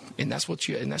back. And that's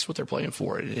what they're playing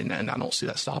for, and I don't see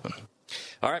that stopping.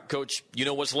 All right, Coach, you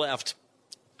know what's left.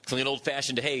 Clean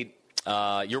old-fashioned hate.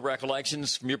 Your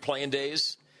recollections from your playing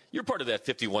days. You're part of that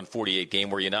 51-48 game,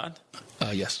 were you not?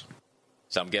 Yes.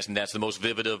 So I'm guessing that's the most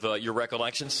vivid of your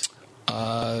recollections?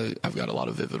 I've got a lot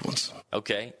of vivid ones.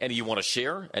 Okay. Any you want to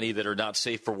share? Any that are not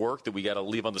safe for work that we got to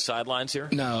leave on the sidelines here?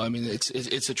 No, I mean,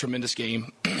 it's a tremendous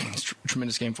game. It's a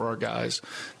tremendous game for our guys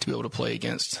to be able to play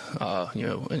against,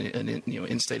 an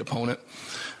in-state opponent.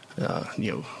 Not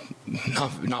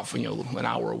an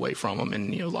hour away from them,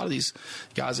 and a lot of these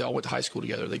guys, they all went to high school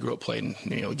together. They grew up playing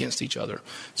against each other.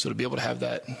 So to be able to have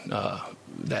that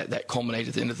culminate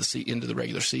at the end of the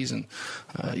regular season,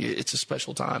 it's a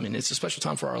special time, and it's a special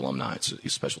time for our alumni. It's a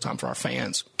special time for our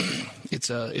fans. It's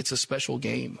a special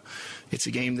game. It's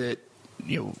a game that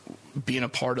being a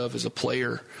part of as a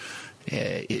player,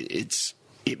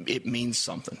 It means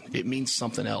something. It means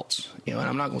something else. And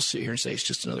I'm not going to sit here and say it's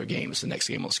just another game. It's the next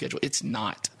game on the schedule. It's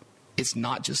not. It's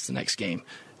not just the next game.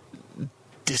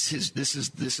 This is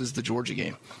the Georgia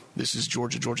game. This is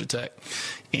Georgia Tech,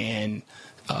 and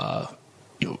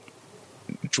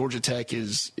Georgia Tech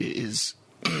is.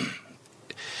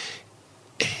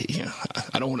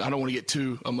 I don't want to get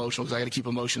too emotional because I got to keep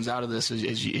emotions out of this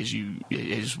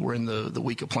as we're in the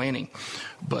week of planning,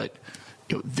 but.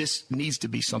 This needs to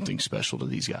be something special to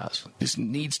these guys. This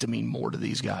needs to mean more to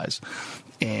these guys.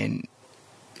 And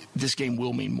this game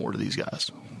will mean more to these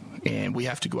guys. And we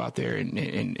have to go out there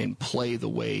and play the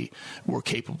way we're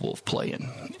capable of playing.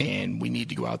 And we need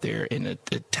to go out there and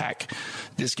attack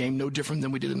this game no different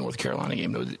than we did the North Carolina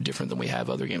game, no different than we have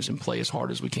other games, and play as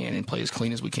hard as we can and play as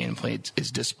clean as we can and play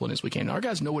as disciplined as we can. And our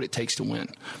guys know what it takes to win.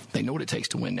 They know what it takes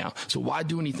to win now. So why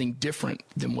do anything different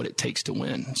than what it takes to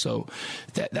win? So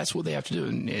that's what they have to do.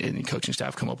 And the coaching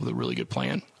staff come up with a really good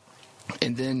plan.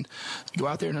 And then go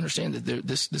out there and understand that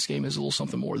this game is a little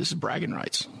something more. This is bragging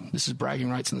rights. This is bragging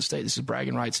rights in the state. This is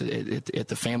bragging rights at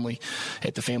the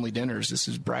family dinners. This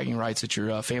is bragging rights at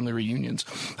your family reunions.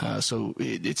 So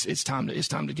it's time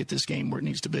to get this game where it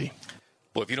needs to be.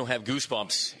 Well, if you don't have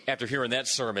goosebumps after hearing that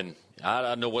sermon, I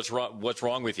don't know what's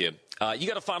wrong with you. You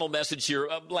got a final message here,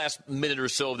 last minute or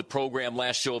so of the program,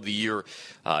 last show of the year.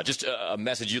 Just a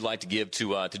message you'd like to give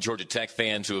to Georgia Tech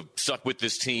fans who have stuck with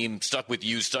this team, stuck with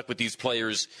you, stuck with these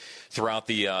players throughout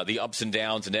the ups and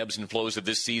downs and ebbs and flows of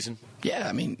this season? Yeah,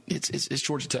 I mean, it's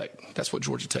Georgia Tech. That's what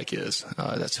Georgia Tech is.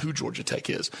 That's who Georgia Tech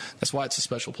is. That's why it's a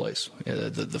special place.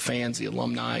 The fans, the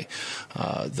alumni,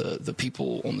 the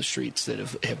people on the streets that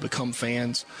have become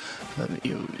fans.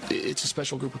 It's a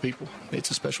special group of people.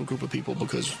 It's a special group of people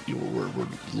because we're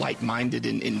like-minded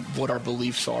in what our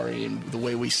beliefs are and the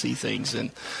way we see things.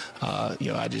 And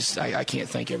I can't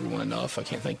thank everyone enough. I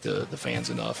can't thank the fans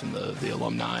enough and the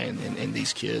alumni and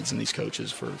these kids and these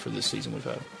coaches for this season we've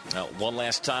had. Now, one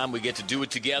last time, we get to do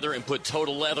it together and put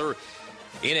Total Leather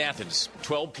in Athens,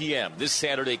 12 p.m. this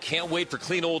Saturday. Can't wait for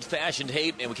clean old-fashioned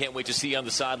hate, and we can't wait to see you on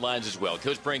the sidelines as well.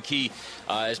 Coach Brent Key,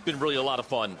 it's been really a lot of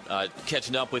fun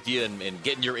catching up with you and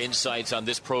getting your insights on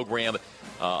this program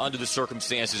under the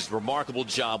circumstances. Remarkable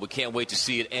job. We can't wait to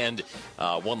see it end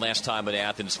one last time in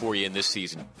Athens for you in this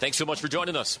season. Thanks so much for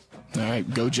joining us. All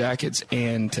right, go Jackets,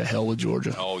 and to hell with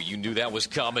Georgia. Oh, you knew that was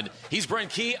coming. He's Brent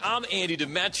Key. I'm Andy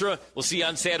Demetra. We'll see you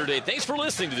on Saturday. Thanks for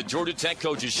listening to the Georgia Tech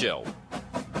Coaches Show.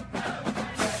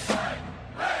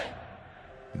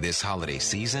 This holiday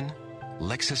season,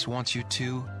 Lexus wants you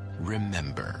to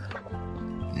remember.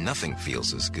 Nothing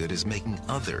feels as good as making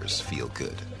others feel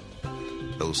good.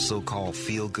 Those so-called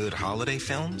feel-good holiday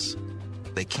films,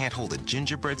 they can't hold a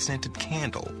gingerbread-scented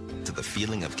candle to the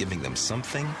feeling of giving them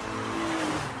something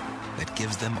that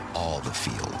gives them all the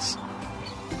feels.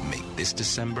 Make this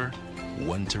December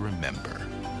one to remember.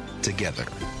 Together.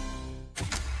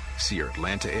 See your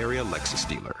Atlanta area Lexus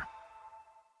dealer.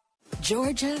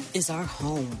 Georgia is our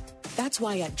home. That's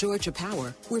why at Georgia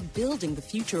Power, we're building the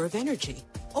future of energy.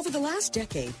 Over the last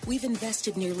decade, we've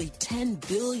invested nearly $10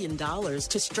 billion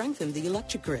to strengthen the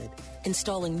electric grid,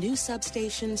 installing new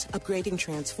substations, upgrading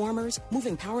transformers,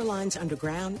 moving power lines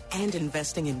underground, and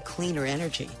investing in cleaner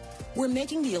energy. We're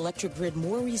making the electric grid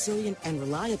more resilient and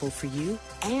reliable for you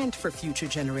and for future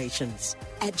generations.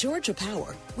 At Georgia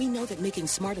Power, we know that making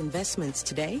smart investments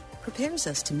today prepares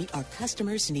us to meet our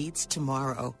customers' needs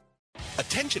tomorrow.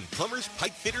 Attention plumbers,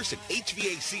 pipe fitters, and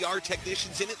HVACR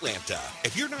technicians in Atlanta.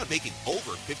 If you're not making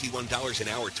over $51 an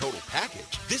hour total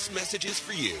package, this message is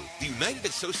for you. The United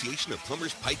Association of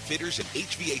Plumbers, Pipe Fitters, and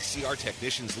HVACR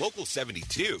Technicians Local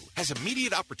 72 has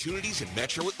immediate opportunities in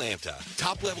Metro Atlanta.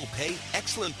 Top-level pay,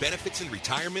 excellent benefits in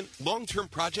retirement, long-term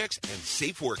projects, and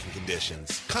safe working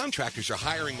conditions. Contractors are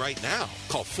hiring right now.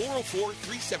 Call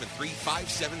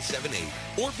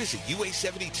 404-373-5778 or visit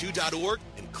ua72.org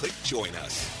and click Join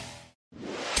Us.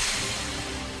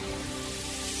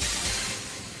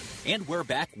 And we're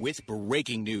back with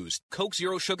breaking news. Coke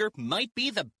Zero Sugar might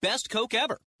be the best Coke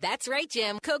ever. That's right,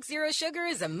 Jim. Coke Zero Sugar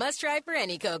is a must-try for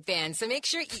any Coke fan, so make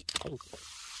sure you...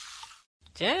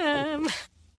 Jim.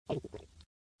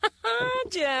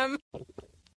 Jim.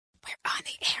 We're on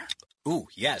the air. Ooh,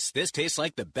 yes, this tastes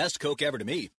like the best Coke ever to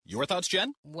me. Your thoughts,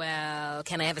 Jen? Well,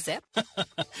 can I have a sip?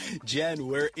 Jen,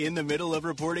 we're in the middle of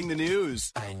reporting the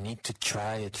news. I need to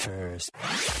try it first.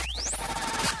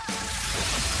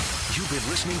 You've been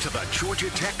listening to the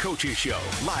Georgia Tech Coaches Show,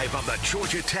 live on the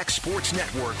Georgia Tech Sports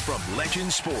Network from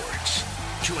Legend Sports.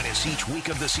 Join us each week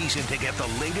of the season to get the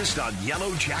latest on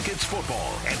Yellow Jackets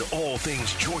football and all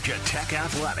things Georgia Tech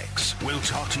athletics. We'll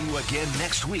talk to you again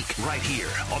next week right here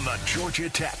on the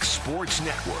Georgia Tech Sports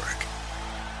Network.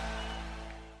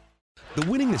 The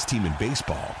winningest team in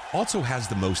baseball also has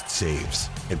the most saves,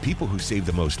 and people who save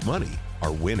the most money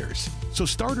are winners. So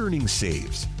start earning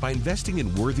saves by investing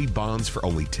in worthy bonds for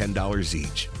only $10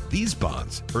 each. These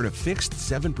bonds earn a fixed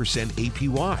 7%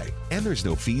 APY, and there's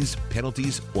no fees,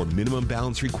 penalties, or minimum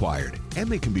balance required, and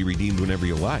they can be redeemed whenever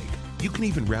you like. You can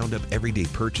even round up everyday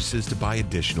purchases to buy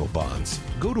additional bonds.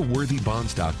 Go to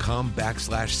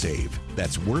worthybonds.com/save.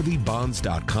 That's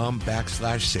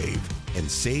worthybonds.com/save and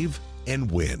save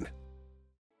and win.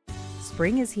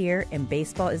 Spring is here and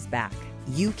baseball is back.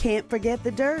 You can't forget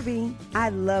the Derby. I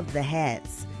love the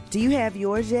hats. Do you have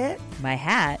yours yet? My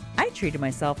hat? I treated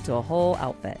myself to a whole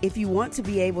outfit. If you want to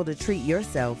be able to treat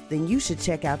yourself, then you should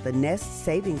check out the Nest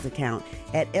Savings Account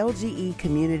at LGE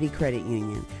Community Credit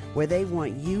Union, where they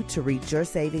want you to reach your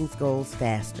savings goals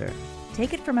faster.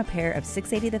 Take it from a pair of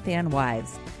 680 The Fan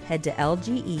wives. Head to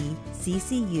lgeccu.org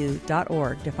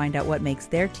to find out what makes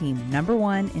their team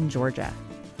 #1 in Georgia.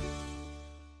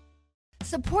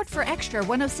 Support for Extra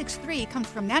 106.3 comes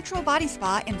from Natural Body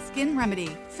Spa and Skin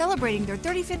Remedy, celebrating their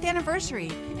 35th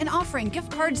anniversary and offering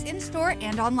gift cards in-store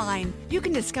and online. You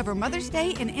can discover Mother's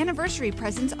Day and anniversary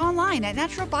presents online at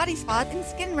Natural Body Spa and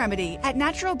Skin Remedy at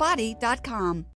naturalbody.com.